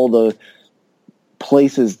for all the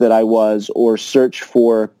places that I was, or search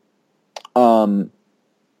for the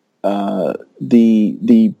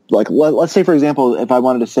like let's say for example if I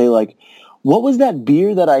wanted to say like what was that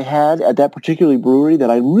beer that I had at that particular brewery that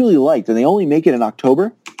I really liked, and they only make it in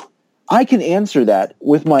October? I can answer that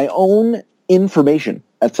with my own information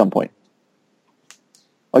at some point.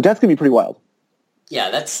 Like, that's going to be pretty wild. Yeah,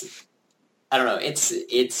 that's, I don't know, it's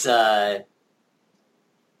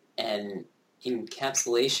an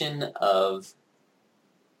encapsulation of,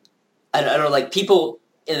 I don't know, like, people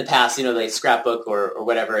in the past, you know, they scrapbook or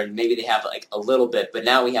whatever, and maybe they have, like, a little bit, but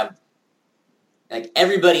now we have, like,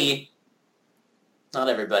 not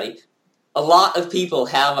everybody, a lot of people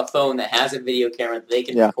have a phone that has a video camera that they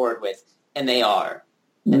can record with, and they are.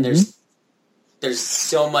 And there's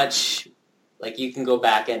so much, like, you can go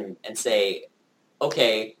back and say,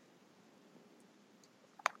 okay,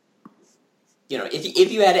 you know,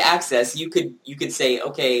 if you had access, you could say,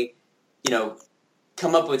 okay, you know,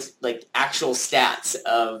 come up with, like, actual stats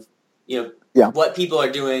of, you know, what people are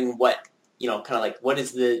doing, what, you know, kind of like, what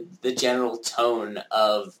is the general tone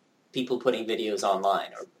of people putting videos online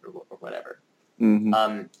or whatever.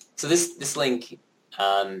 So this link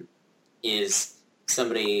is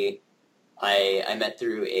somebody I met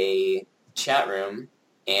through a chat room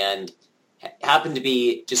and happened to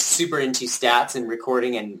be just super into stats and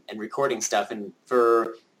recording and recording stuff, and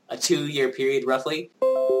for a 2-year period roughly.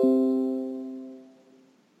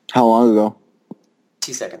 How long ago?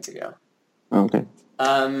 2 seconds ago. Oh, okay.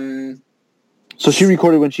 So she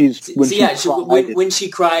recorded when she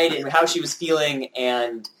cried and how she was feeling,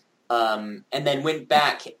 and then went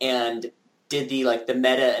back and did the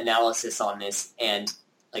meta analysis on this and,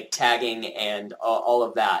 like, tagging and all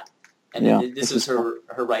of that. And then this was her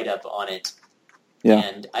write up on it. Yeah.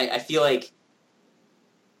 And I feel like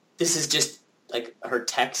this is just, like, her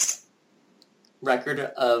text record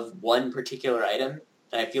of one particular item.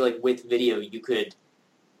 And I feel like with video you could,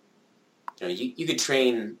 you know, you could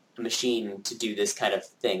train a machine to do this kind of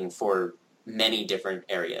thing for many different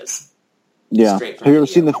areas. Yeah. Have you ever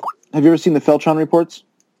seen the Feltron reports?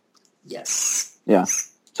 Yes. Yeah.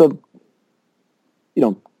 So, you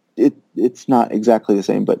know, it's not exactly the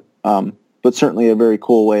same, but certainly a very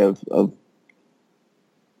cool way of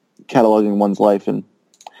cataloging one's life. And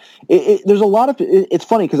there's a lot of, it's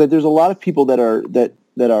funny because there's a lot of people that are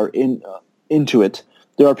into it.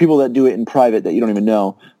 There are people that do it in private that you don't even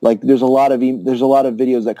know. Like, there's a lot of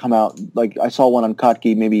videos that come out. Like, I saw one on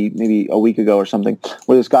Kottke maybe a week ago or something,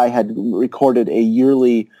 where this guy had recorded a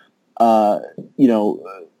yearly,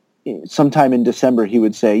 sometime in December he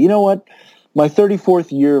would say, you know what, my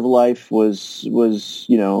 34th year of life was it was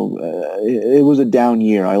a down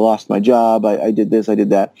year. I lost my job. I did this. I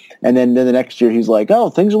did that. And then the next year he's like, oh,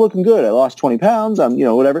 things are looking good. I lost 20 pounds.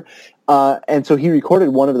 Whatever. And so he recorded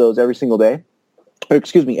one of those every single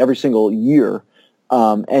year,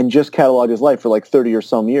 and just cataloged his life for like 30 or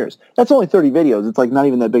some years. That's only 30 videos. It's like not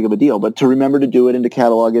even that big of a deal, but to remember to do it and to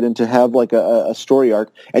catalog it and to have like a story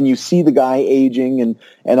arc, and you see the guy aging and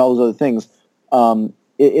all those other things.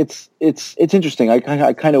 It's interesting. I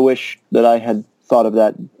kind of wish that I had thought of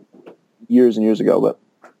that years and years ago, but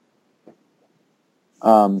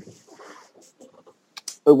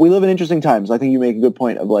we live in interesting times. I think you make a good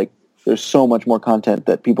point of, like, there's so much more content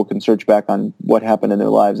that people can search back on what happened in their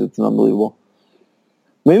lives. It's unbelievable.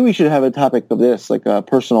 Maybe we should have a topic of this, like a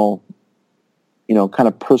personal, kind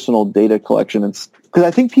of personal data collection. Because I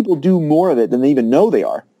think people do more of it than they even know they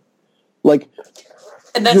are. Like,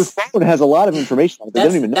 and your phone has a lot of information on it. They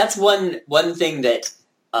don't even know. That's one thing that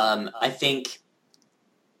I think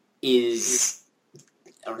is,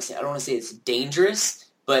 I don't want to say it's dangerous,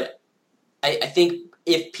 but I think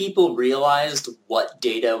if people realized what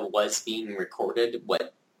data was being recorded,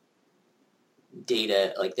 what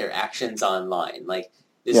data, like their actions online, like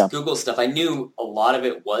this Google stuff, I knew a lot of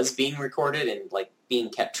it was being recorded and, like, being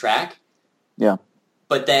kept track. Yeah.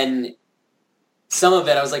 But then some of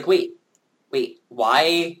it, I was like, wait,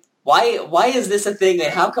 why is this a thing,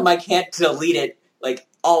 and how come I can't delete it, like,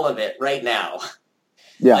 all of it right now?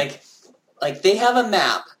 Yeah. Like they have a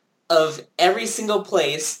map of every single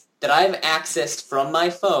place that I've accessed from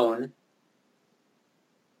my phone.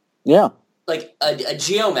 Yeah. Like a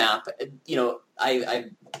geo map,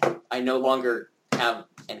 I no longer have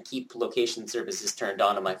and keep location services turned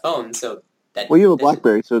on my phone, so that. Well, you have a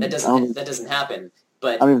BlackBerry, so that doesn't happen.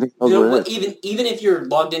 But I don't even think even if you're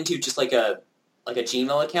logged into just like a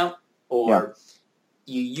Gmail account, or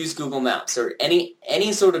you use Google Maps or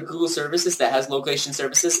any sort of Google services that has location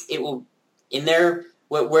services, it will, in their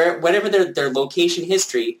whatever their location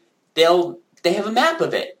history, they have a map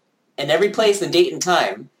of it, and every place and date and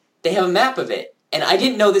time they have a map of it, and I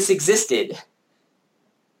didn't know this existed.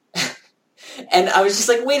 And I was just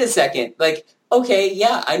like, wait a second, like, okay,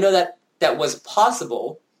 yeah, I know that was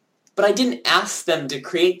possible, but I didn't ask them to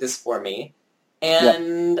create this for me,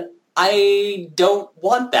 and I don't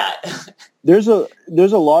want that. There's a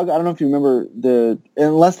log. I don't know if you remember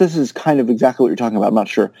unless this is kind of exactly what you're talking about. I'm not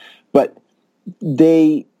sure, but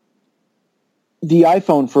the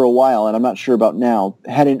iPhone for a while, and I'm not sure about now,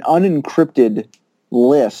 had an unencrypted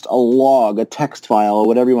list, a log, a text file, or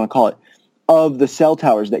whatever you want to call it, of the cell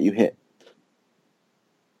towers that you hit.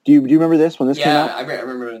 Do you remember this when this came out? Yeah, I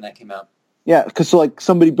remember when that came out. Yeah, because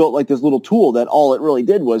somebody built like this little tool that all it really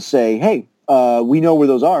did was say, hey, we know where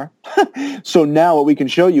those are. So now what we can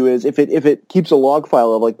show you is if it keeps a log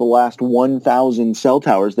file of like the last 1,000 cell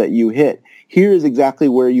towers that you hit, here is exactly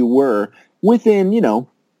where you were within,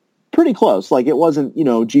 pretty close. Like it wasn't,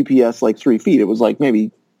 GPS like 3 feet. It was like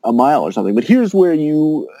maybe a mile or something. But here's where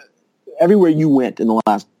everywhere you went in the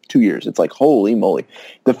last 2 years. It's like, holy moly.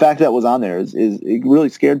 The fact that was on there is it really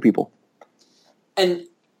scared people. And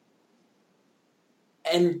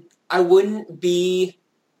I wouldn't be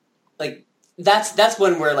like, that's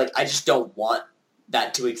one where like I just don't want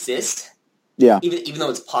that to exist. Yeah. Even though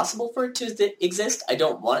it's possible for it to exist, I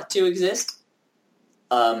don't want it to exist.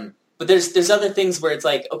 But there's other things where it's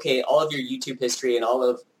like, okay, all of your YouTube history and all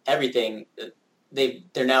of everything,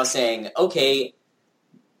 they're now saying, okay,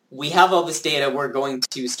 we have all this data. We're going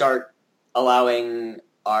to start allowing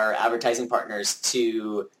our advertising partners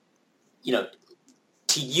to,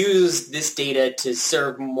 to use this data to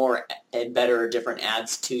serve more and better or different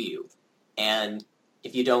ads to you. And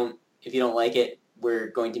if you don't like it, we're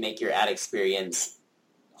going to make your ad experience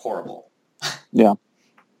horrible. Yeah.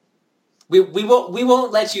 We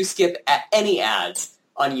won't let you skip any ads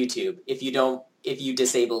on YouTube if you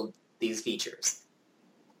disable these features.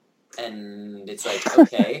 And it's like,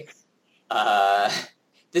 okay,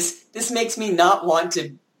 this makes me not want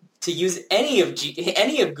to use any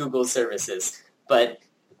of Google's services. But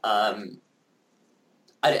I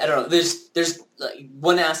don't know. There's like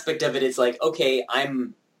one aspect of it is like, okay,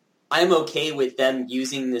 I'm okay with them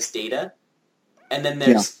using this data, and then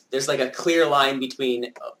there's like a clear line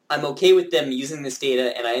between I'm okay with them using this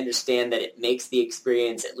data, and I understand that it makes the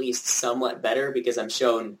experience at least somewhat better because I'm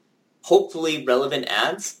shown hopefully relevant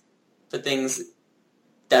ads for things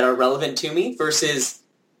that are relevant to me. Versus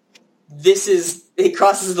it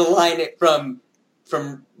crosses the line from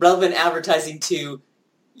relevant advertising to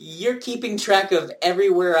you're keeping track of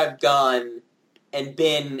everywhere I've gone and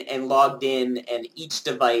been and logged in and each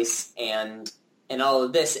device and all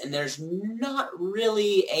of this, and there's not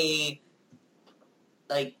really a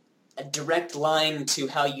direct line to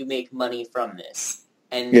how you make money from this.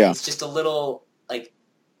 And it's just a little like,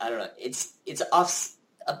 I don't know, it's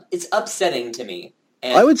upsetting to me.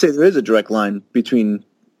 And I would say there is a direct line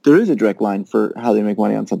for how they make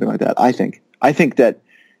money on something like that. I think that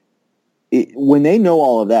when they know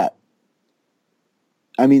all of that,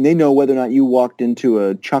 I mean, they know whether or not you walked into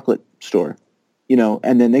a chocolate store,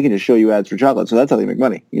 and then they can just show you ads for chocolate. So that's how they make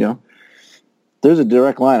money, There's a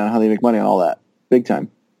direct line on how they make money on all that, big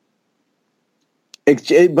time.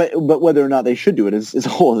 But whether or not they should do it is a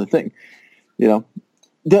whole other thing,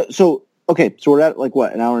 So we're at like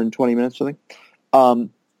what, an hour and 20 minutes, or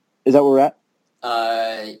something? Is that where we're at?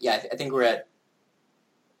 Yeah, I think we're at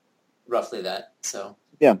roughly that. So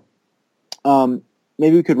yeah.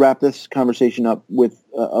 Maybe we could wrap this conversation up with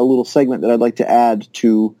a little segment that I'd like to add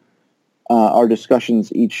to our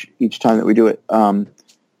discussions each time that we do it.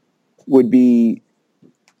 Would be,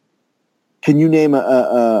 can you name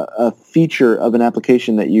a feature of an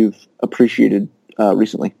application that you've appreciated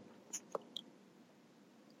recently?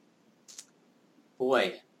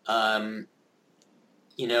 Boy, I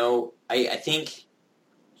think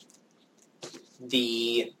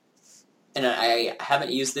and I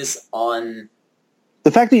haven't used this on.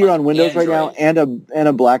 The fact that you're on Windows Android right now and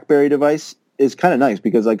a BlackBerry device is kind of nice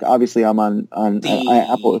because, like, obviously I'm on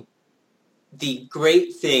Apple. The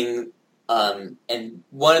great thing, and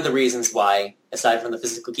one of the reasons why, aside from the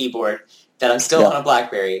physical keyboard, that I'm still on a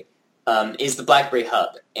BlackBerry, is the BlackBerry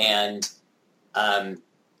Hub. And I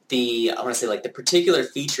want to say, like, the particular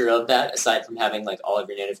feature of that, aside from having like all of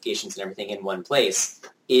your notifications and everything in one place,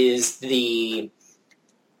 is the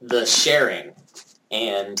sharing.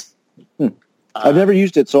 And I've never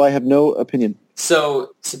used it, so I have no opinion.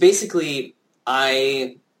 So basically,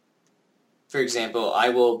 for example, I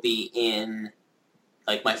will be in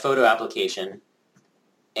like my photo application,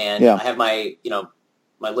 and I have my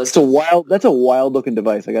my list. That's a wild looking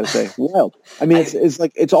device, I got to say. Wild. I mean, it's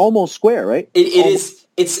like it's almost square, right? It is.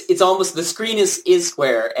 It's almost, the screen is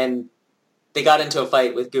square, and they got into a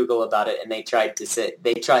fight with Google about it, and they tried. This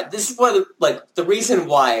is one of the reason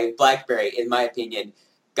why BlackBerry, in my opinion,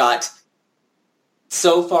 got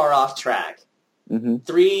so far off track Mm-hmm.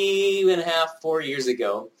 3.5, 4 years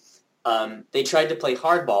ago, they tried to play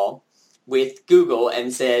hardball with Google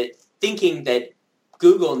and said, thinking that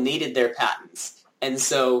Google needed their patents. And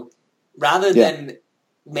so rather than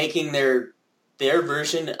making their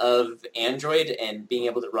version of Android and being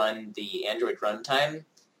able to run the Android runtime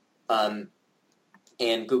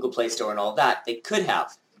and Google Play Store and all that, they could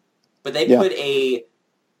have. But they put a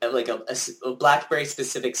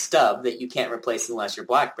BlackBerry-specific stub that you can't replace unless you're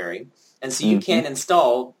BlackBerry. And so you can't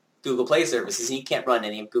install Google Play services, and you can't run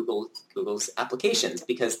any of Google's applications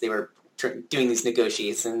because they were doing these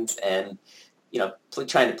negotiations and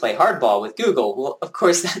trying to play hardball with Google. Well, of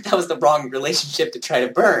course, that was the wrong relationship to try to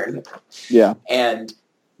burn. Yeah. And,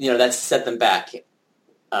 that set them back.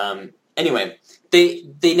 Anyway,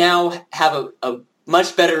 they now have a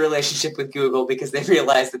much better relationship with Google because they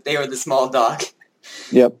realized that they were the small dog.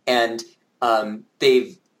 Yep. And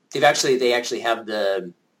they actually have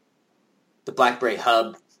the BlackBerry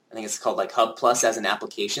Hub. I think it's called like Hub Plus as an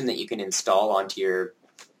application that you can install onto your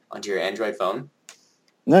Android phone.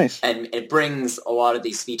 Nice. And it brings a lot of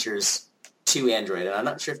these features to Android. And I'm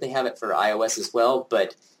not sure if they have it for iOS as well,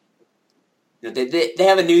 but they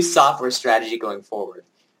have a new software strategy going forward.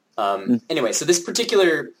 Anyway, so this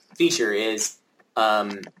particular feature is,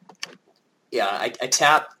 I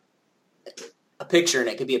tap a picture, and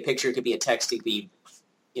it could be a picture, it could be a text, it could be,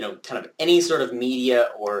 kind of any sort of media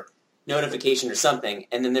or notification or something,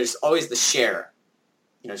 and then there's always the share.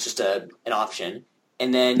 It's just an option.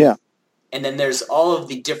 And then there's all of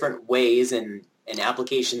the different ways and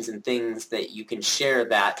applications and things that you can share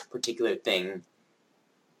that particular thing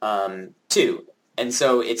to. And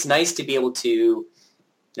so it's nice to be able to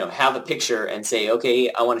have a picture and say,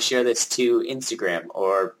 okay, I want to share this to Instagram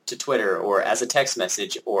or to Twitter or as a text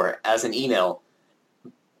message or as an email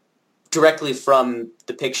directly from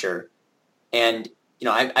the picture. And,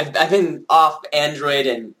 I've been off Android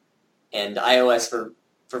and iOS for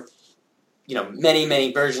many,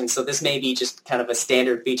 many versions, so this may be just kind of a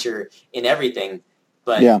standard feature in everything.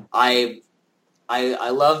 But I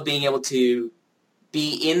love being able to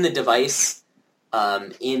be in the device,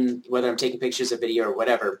 in whether I'm taking pictures or video or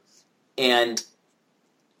whatever, and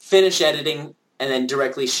finish editing and then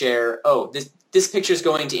directly share, this picture is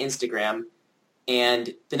going to Instagram,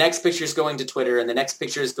 and the next picture is going to Twitter, and the next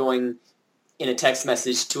picture is going in a text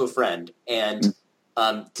message to a friend, and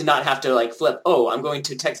to not have to flip, I'm going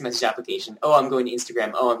to a text message application, I'm going to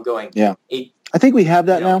Instagram, I'm going. Yeah. I think we have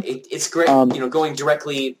that now. It's great, going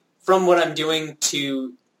directly from what I'm doing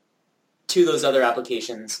to those other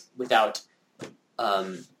applications without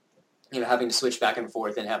having to switch back and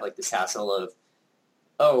forth and have this hassle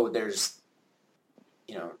of, there's,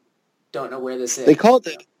 don't know where this is. They call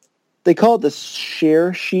it the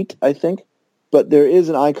share sheet, I think, but there is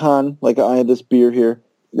an icon, like I have this beer here.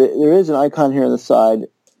 There is an icon here on the side,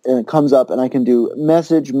 and it comes up, and I can do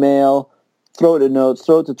message, mail, throw it to notes,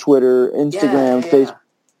 throw it to Twitter, Instagram,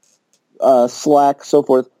 Facebook, Slack, so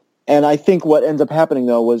forth. And I think what ends up happening,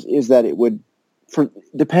 though, is that it would,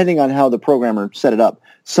 depending on how the programmer set it up,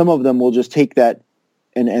 some of them will just take that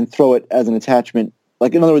and throw it as an attachment.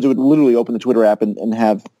 Like, in other words, it would literally open the Twitter app and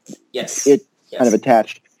have it kind of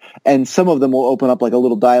attached. And some of them will open up like a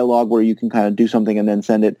little dialogue where you can kind of do something and then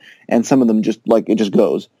send it. And some of them just it just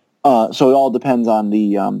goes. So it all depends on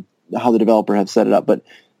the how the developer has set it up. But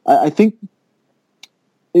I think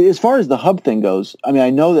as far as the hub thing goes, I mean, I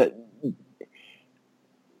know that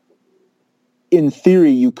in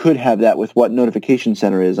theory you could have that with what Notification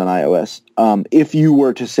Center is on iOS. If you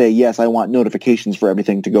were to say, yes, I want notifications for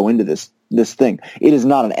everything to go into this thing. It is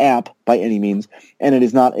not an app by any means, and it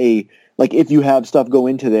is not a if you have stuff go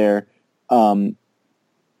into there,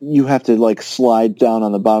 you have to slide down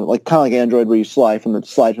on the bottom, kind of like Android where you slide from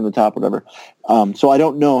the top, whatever. So I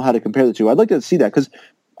don't know how to compare the two. I'd like to see that because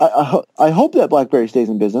I hope that BlackBerry stays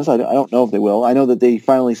in business. I don't know if they will. I know that they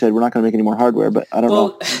finally said we're not going to make any more hardware, but I don't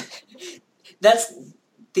know. That's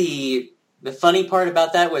the funny part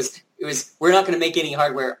about that was we're not going to make any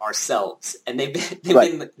hardware ourselves, and they've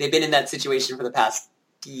been in that situation for the past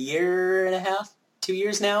year and a half, 2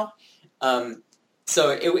 years now.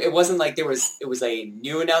 So it wasn't like it was a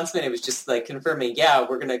new announcement. It was just confirming,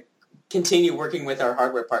 we're going to continue working with our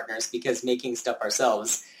hardware partners because making stuff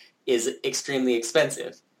ourselves is extremely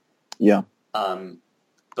expensive. Yeah.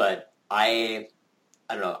 But I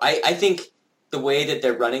don't know. I think the way that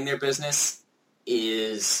they're running their business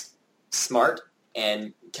is smart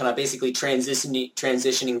and kind of basically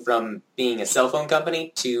transitioning from being a cell phone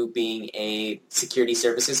company to being a security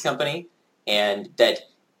services company, and that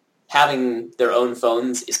having their own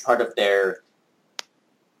phones is part of their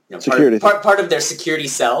security. Part of their security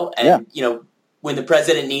cell, and when the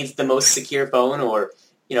president needs the most secure phone, or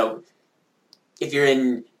if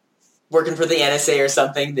you're working for the NSA or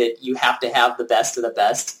something that you have to have the best of the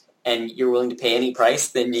best, and you're willing to pay any price,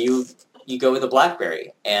 then you go with a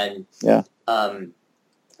BlackBerry. And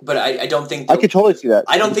but I don't think I could totally see that.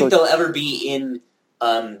 I don't think they'll ever be in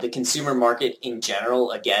the consumer market in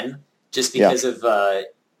general again, just because of.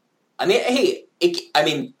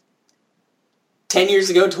 10 years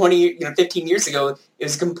ago, 20, 15 years ago, it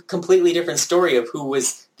was a completely different story of who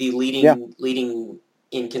was the leading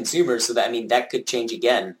in consumers. So that could change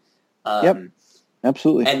again.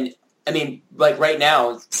 Absolutely. And like right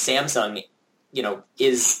now, Samsung,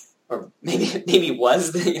 is, or maybe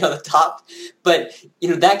was the top, but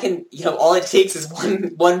that can all it takes is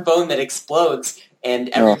one phone that explodes, and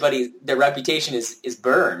everybody their reputation is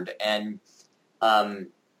burned. And I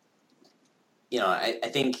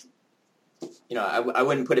think. I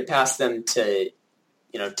wouldn't put it past them to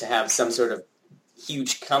have some sort of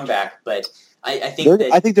huge comeback, but I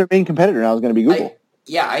think their main competitor now is going to be Google.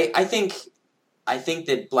 I think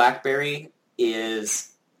that BlackBerry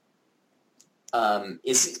is kind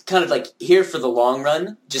of like here for the long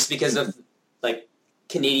run, just because of like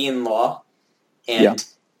Canadian law, and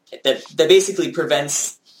that basically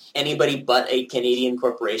prevents anybody but a Canadian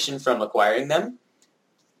corporation from acquiring them.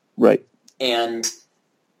 Right. And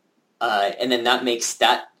then that makes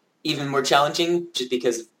that even more challenging, just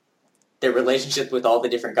because of their relationship with all the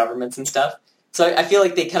different governments and stuff. So I feel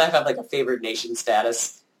like they kind of have like a favored nation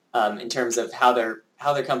status in terms of how their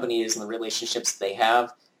company is and the relationships they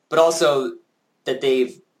have, but also that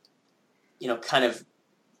they've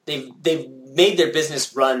they've made their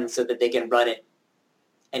business run so that they can run it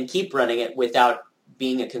and keep running it without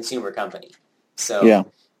being a consumer company. So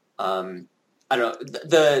I don't know,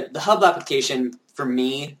 the Hub application for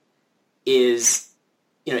me is,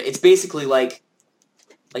 it's basically like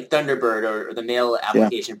Thunderbird or the mail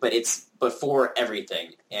application, but for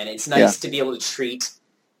everything. And it's nice to be able to treat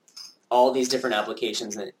all these different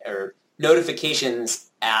applications or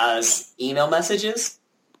notifications as email messages,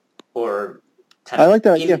 or kind of I like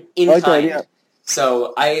that idea. In I like kind. that idea.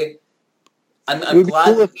 So I'm it would glad.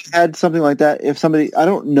 be cool if you had something like that. If somebody, I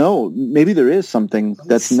don't know, maybe there is something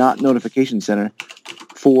that's not Notification Center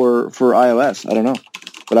for iOS. I don't know.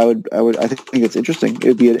 But I think it's interesting.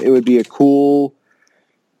 It would be a cool.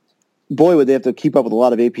 Boy, would they have to keep up with a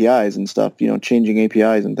lot of APIs and stuff, changing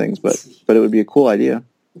APIs and things. But it would be a cool idea.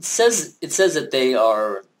 It says that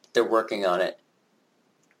they're working on it.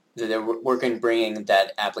 That they're working bringing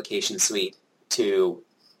that application suite to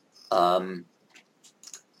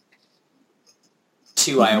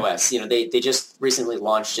iOS. They just recently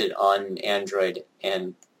launched it on Android,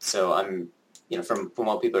 and so I'm. From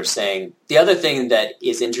what people are saying. The other thing that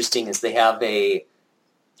is interesting is they have a,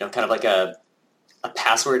 kind of like a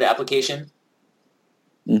password application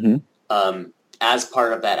as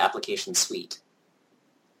part of that application suite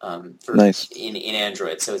nice. in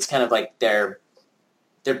Android. So it's kind of like they're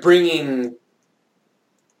bringing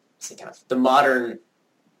kind of the modern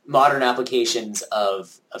applications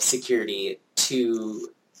of security to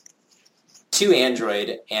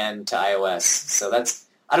Android and to iOS. So that's,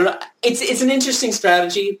 I don't know. It's an interesting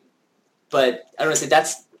strategy, but I don't know. Say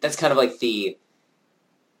that's kind of like the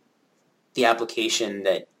application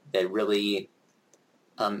that really.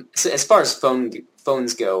 So as far as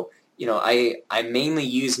phones go, I mainly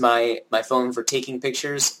use my phone for taking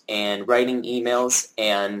pictures and writing emails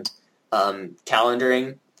and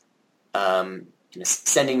calendaring,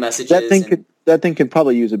 sending messages. That thing could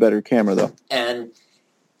probably use a better camera though. And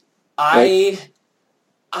I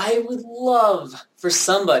Right? would love for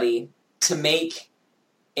somebody to make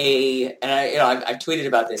I've tweeted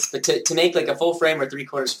about this, but to make like a full frame or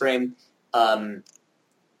 3/4 frame,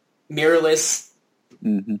 mirrorless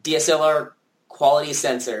DSLR quality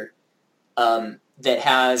sensor that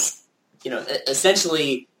has,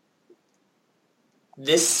 essentially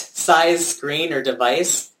this size screen or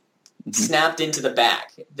device snapped into the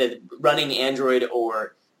back, that running Android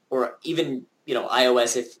or even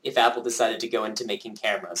iOS if Apple decided to go into making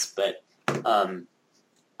cameras. But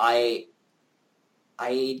I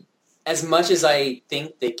as much as I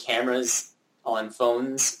think that cameras on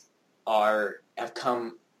phones have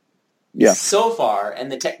come so far,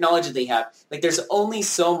 and the technology they have, like there's only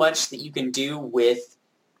so much that you can do with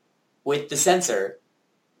the sensor.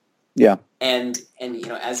 Yeah. And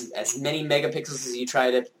as many megapixels as you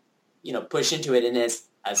try to push into it, and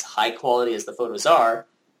as high quality as the photos are,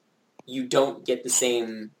 you don't get the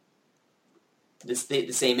same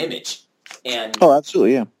image. And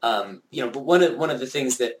absolutely, yeah. But one of the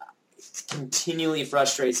things that continually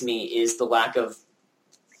frustrates me is the lack of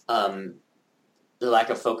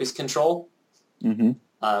focus control.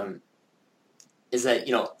 Mm-hmm. Is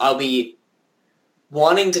that, I'll be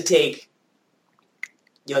wanting to take,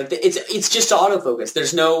 it's just autofocus.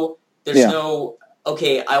 There's no,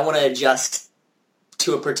 okay, I want to adjust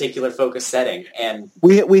to a particular focus setting. And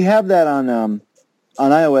we have that on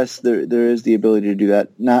iOS. There is the ability to do that,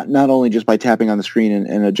 not only just by tapping on the screen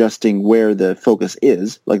and adjusting where the focus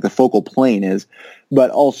is, like the focal plane is, but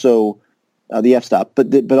also the f-stop,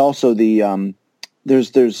 but also the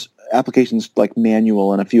there's applications like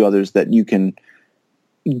Manual and a few others that you can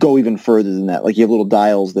go even further than that. Like you have little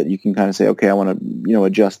dials that you can kind of say, okay, I want to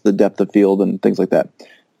adjust the depth of field and things like that.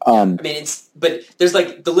 But there's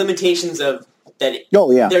like the limitations of that.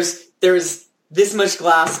 Oh yeah. There's this much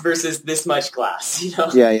glass versus this much glass.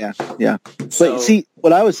 Yeah. So, but see,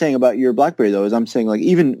 what I was saying about your BlackBerry though is I'm saying like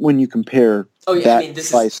even when you compare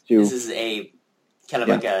device to this is a kind of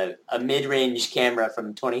like a mid-range camera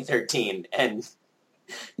from 2013, and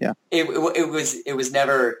it was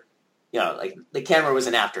never, like the camera was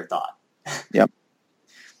an afterthought. Yep.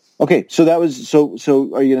 Okay, so that was so.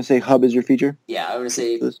 Are you going to say Hub is your feature? Yeah, I would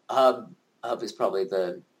say Hub is probably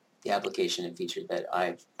the application and feature that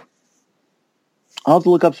I'll have to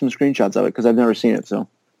look up some screenshots of it because I've never seen it. So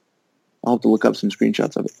I'll have to look up some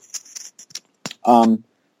screenshots of it,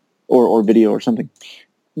 or video or something.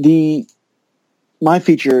 My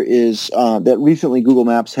feature is that recently Google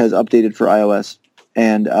Maps has updated for iOS,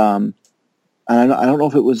 and I don't know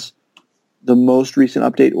if it was the most recent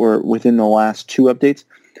update or within the last 2 updates,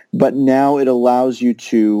 but now it allows you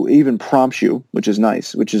to even prompts you, which is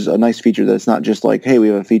nice, which is a nice feature that it's not just like, hey, we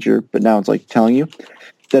have a feature, but now it's like telling you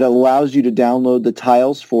that allows you to download the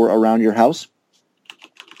tiles for around your house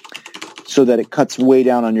so that it cuts way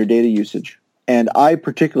down on your data usage. And I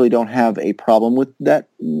particularly don't have a problem with that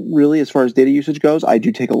really as far as data usage goes. I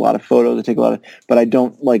do take a lot of photos, but I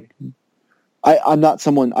don't I'm not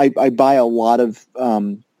someone, I buy a lot of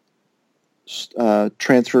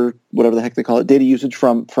transfer, whatever the heck they call it, data usage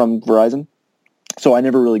from Verizon. So I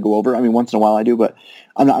never really go over. I mean, once in a while I do, but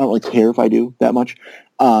I don't really care if I do that much.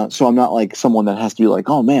 So I'm not like someone that has to be like,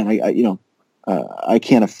 oh man, I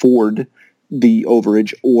can't afford the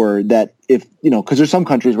overage, or that if, because there's some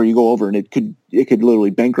countries where you go over and it could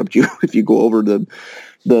literally bankrupt you if you go over the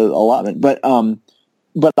allotment.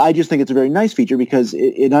 But I just think it's a very nice feature because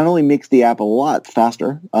it not only makes the app a lot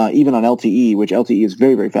faster, even on LTE, which LTE is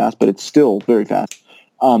very, very fast, but it's still very fast.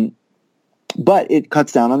 But it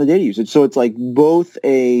cuts down on the data usage. So it's like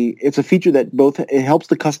it's a feature that it helps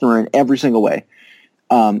the customer in every single way.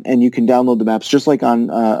 And you can download the maps just like on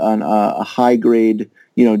a high grade,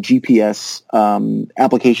 GPS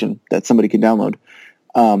application that somebody can download.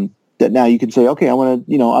 That now you can say, okay, I want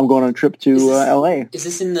to, I'm going on a trip to LA. Is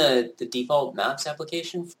this in the default Maps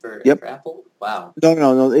application for Apple? Wow.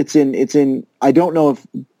 No. It's in. I don't know if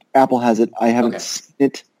Apple has it. I haven't seen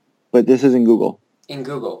it, but this is in Google. In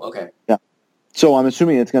Google, okay. Yeah. So I'm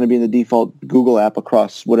assuming it's going to be in the default Google app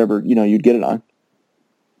across whatever you'd get it on.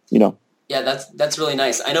 Yeah, that's really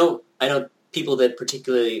nice. I know people that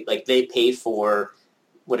particularly they pay for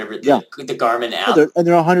whatever the Garmin app, and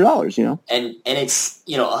they're $100, and it's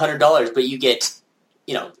 $100, but you get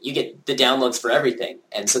the downloads for everything,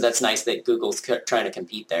 and so that's nice that Google's trying to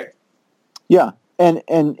compete there. Yeah, and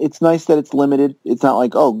it's nice that it's limited. It's not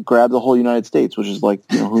like, oh, grab the whole United States, which is like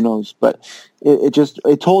who knows, but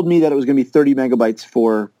it told me that it was going to be 30 megabytes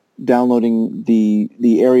for downloading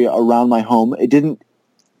the area around my home. I didn't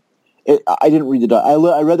read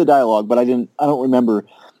I read the dialogue, but I don't remember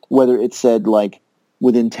whether it said like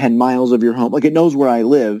within 10 miles of your home. Like it knows where I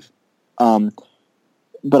live,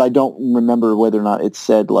 but I don't remember whether or not it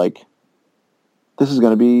said like this is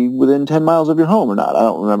going to be within 10 miles of your home or not. I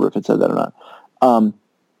don't remember if it said that or not.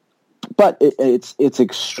 But it's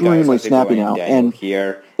extremely snappy now. And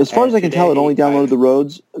here, as far as I can tell, it only downloaded the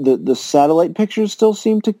roads. The satellite pictures still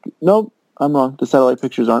seem to. Nope, I'm wrong. The satellite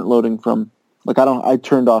pictures aren't loading from. Like I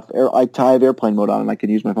turned off. I have airplane mode on, and I could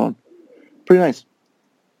use my phone. Pretty nice.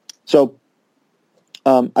 So,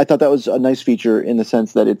 I thought that was a nice feature in the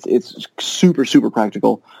sense that it's super super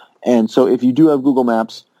practical. And so, if you do have Google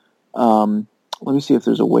Maps, let me see if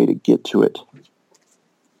there's a way to get to it.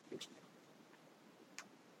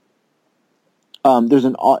 There's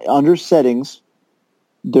under settings.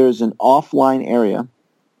 There's an offline area,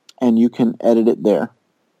 and you can edit it there.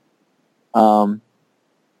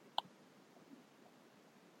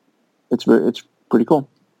 It's pretty cool.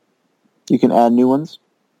 You can add new ones.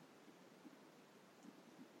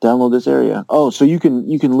 Download this area. Oh, so you can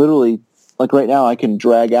literally, like right now, I can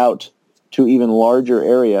drag out to even larger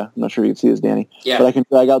area. I'm not sure if you can see this, Danny. Yeah. But I can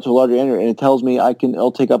drag out to a larger area, and it tells me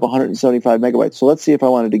it'll take up 175 megabytes. So let's see if I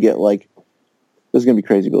wanted to get like This is going to be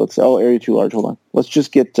crazy, but let's... Oh, area too large. Hold on. Let's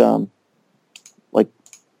just get, So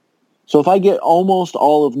if I get almost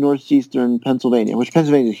all of northeastern Pennsylvania, which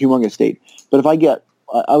Pennsylvania is a humongous state, but if I get,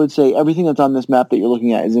 I would say everything that's on this map that you're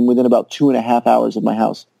looking at is within about 2.5 hours of my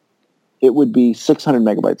house, it would be 600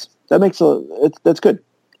 megabytes. That's good.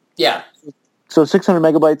 Yeah. So 600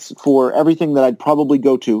 megabytes for everything that I'd probably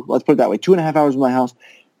go to. Let's put it that way. 2.5 hours of my house,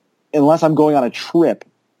 unless I'm going on a trip,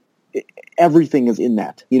 everything is in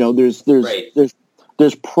that. There's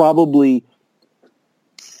probably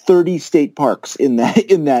 30 state parks in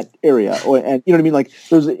that area, and you know what I mean. Like,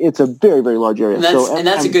 it's a very, very large area. And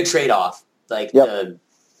that's a good trade-off. Like, yep.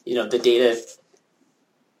 The data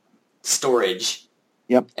storage.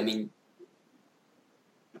 Yep. I mean,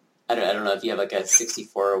 I don't know if you have like a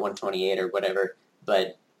 64 or 128 or whatever,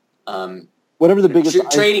 but whatever the biggest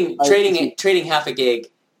trading half a gig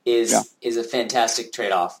is a fantastic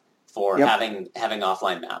trade-off for having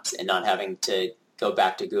offline maps and not having to go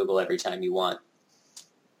back to Google every time you want.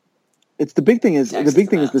 It's the big thing is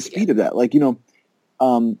the speed of that. Like,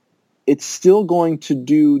 it's still going to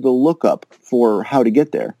do the lookup for how to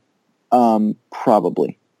get there,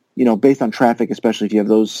 probably. Based on traffic, especially if you have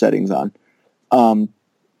those settings on,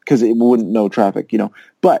 because it wouldn't know traffic.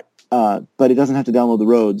 But it doesn't have to download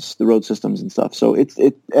the road systems and stuff. So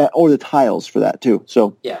or the tiles for that too.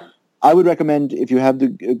 So yeah, I would recommend, if you have the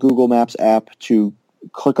Google Maps app, to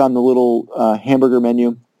click on the little hamburger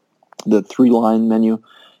menu, the 3-line menu.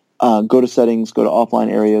 Go to settings, go to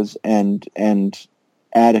offline areas, and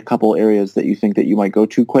add a couple areas that you think that you might go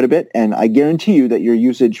to quite a bit. And I guarantee you that your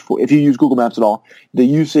usage if you use Google Maps at all, the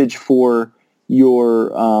usage for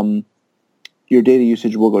your data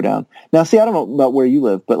usage will go down. Now, see, I don't know about where you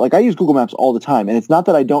live, but like, I use Google Maps all the time, and it's not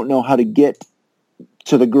that I don't know how to get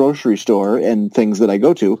to the grocery store and things that I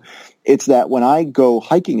go to. It's that when I go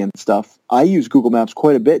hiking and stuff, I use Google Maps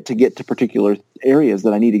quite a bit to get to particular areas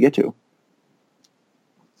that I need to get to.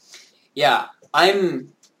 Yeah,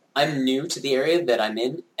 I'm new to the area that I'm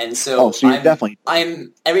in, and so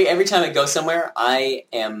I'm every time I go somewhere, I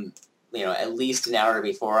am at least an hour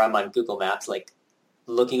before I'm on Google Maps, like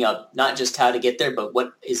looking up not just how to get there, but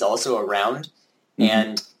what is also around,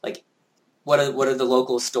 and like what are the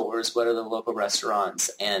local stores, what are the local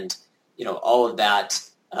restaurants, and all of that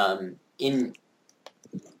in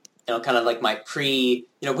kind of like my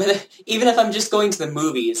even if I'm just going to the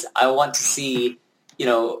movies, I want to see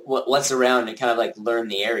what's around and kind of like learn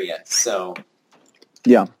the area. So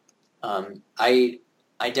yeah, I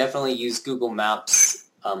definitely use Google Maps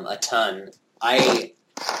a ton.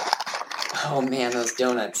 Oh man, those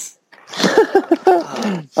donuts.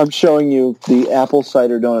 I'm showing you the apple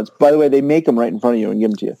cider donuts. By the way, they make them right in front of you and give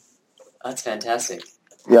them to you. That's fantastic.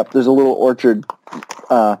 Yep, there's a little orchard.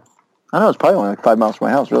 I don't know, it's probably only like 5 miles from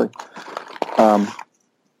my house, really. But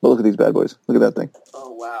look at these bad boys. Look at that thing.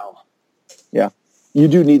 Oh wow. Yeah. You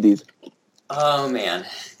do need these. Oh man!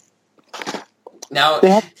 Now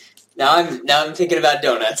I'm thinking about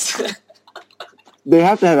donuts. They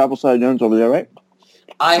have to have apple cider donuts over there, right?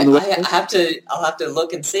 I'll have to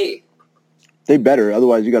look and see. They better,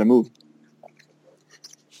 otherwise you got to move.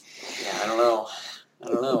 Yeah, I don't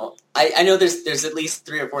know. I know there's at least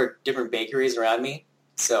 3 or 4 different bakeries around me.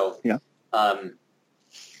 So yeah.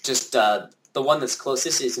 Just the one that's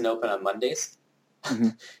closest isn't open on Mondays.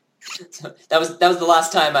 Mm-hmm. So that was the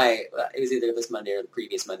last time it was either this Monday or the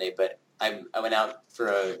previous Monday, but I went out for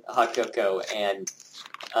a hot cocoa, and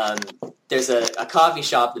there's a coffee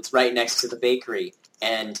shop that's right next to the bakery,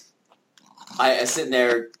 and I was sitting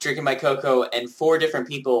there drinking my cocoa, and 4 different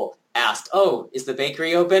people asked, "Oh, is the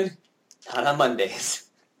bakery open?" Not on Mondays.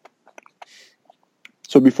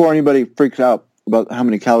 So before anybody freaks out about how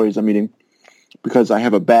many calories I'm eating, because I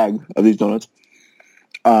have a bag of these donuts,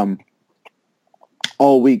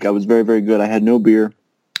 all week I was very, very good. I had no beer,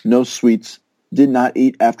 no sweets, did not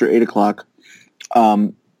eat after 8 o'clock,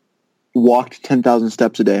 walked 10,000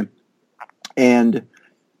 steps a day, and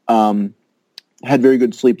had very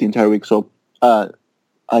good sleep the entire week. So I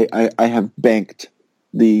have banked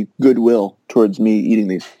the goodwill towards me eating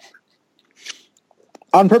these.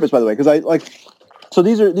 On purpose, by the way, because so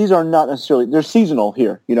these are not necessarily, they're seasonal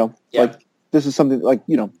here, Yeah. Like, this is something, like,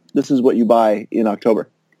 this is what you buy in October.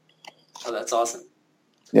 Oh, that's awesome.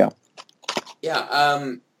 Yeah. Yeah,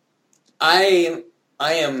 I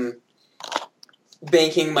am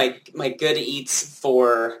banking my good eats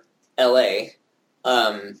for LA,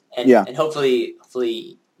 and hopefully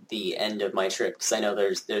the end of my trip, because I know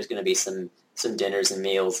there's going to be some dinners and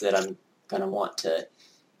meals that I'm going to want to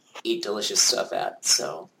eat delicious stuff at.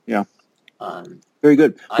 So yeah, very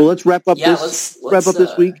good. Well, let's wrap up this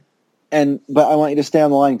week, but I want you to stay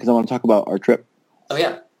on the line because I want to talk about our trip. Oh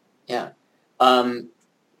yeah.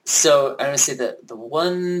 So I'm going to say that the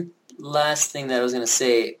one last thing that I was going to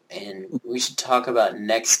say, and we should talk about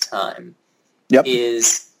next time,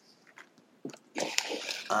 is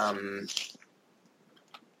I'm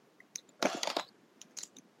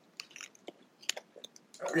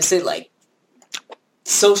going to say like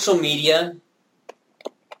social media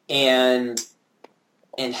and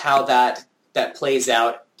how that plays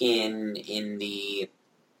out in the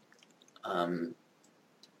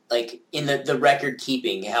like in the record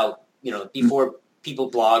keeping, how, you know, before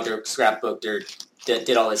people blogged or scrapbooked or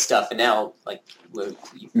did all this stuff, and now, like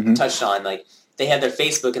you touched on, like they have their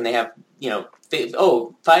Facebook and they have, you know,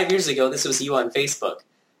 5 years ago this was you on Facebook,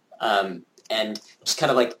 and just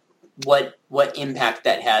kind of like what impact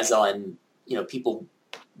that has on, you know, people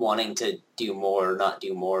wanting to do more or not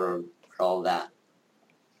do more or all of that.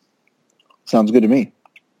 Sounds good to me.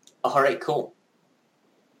 All right, cool.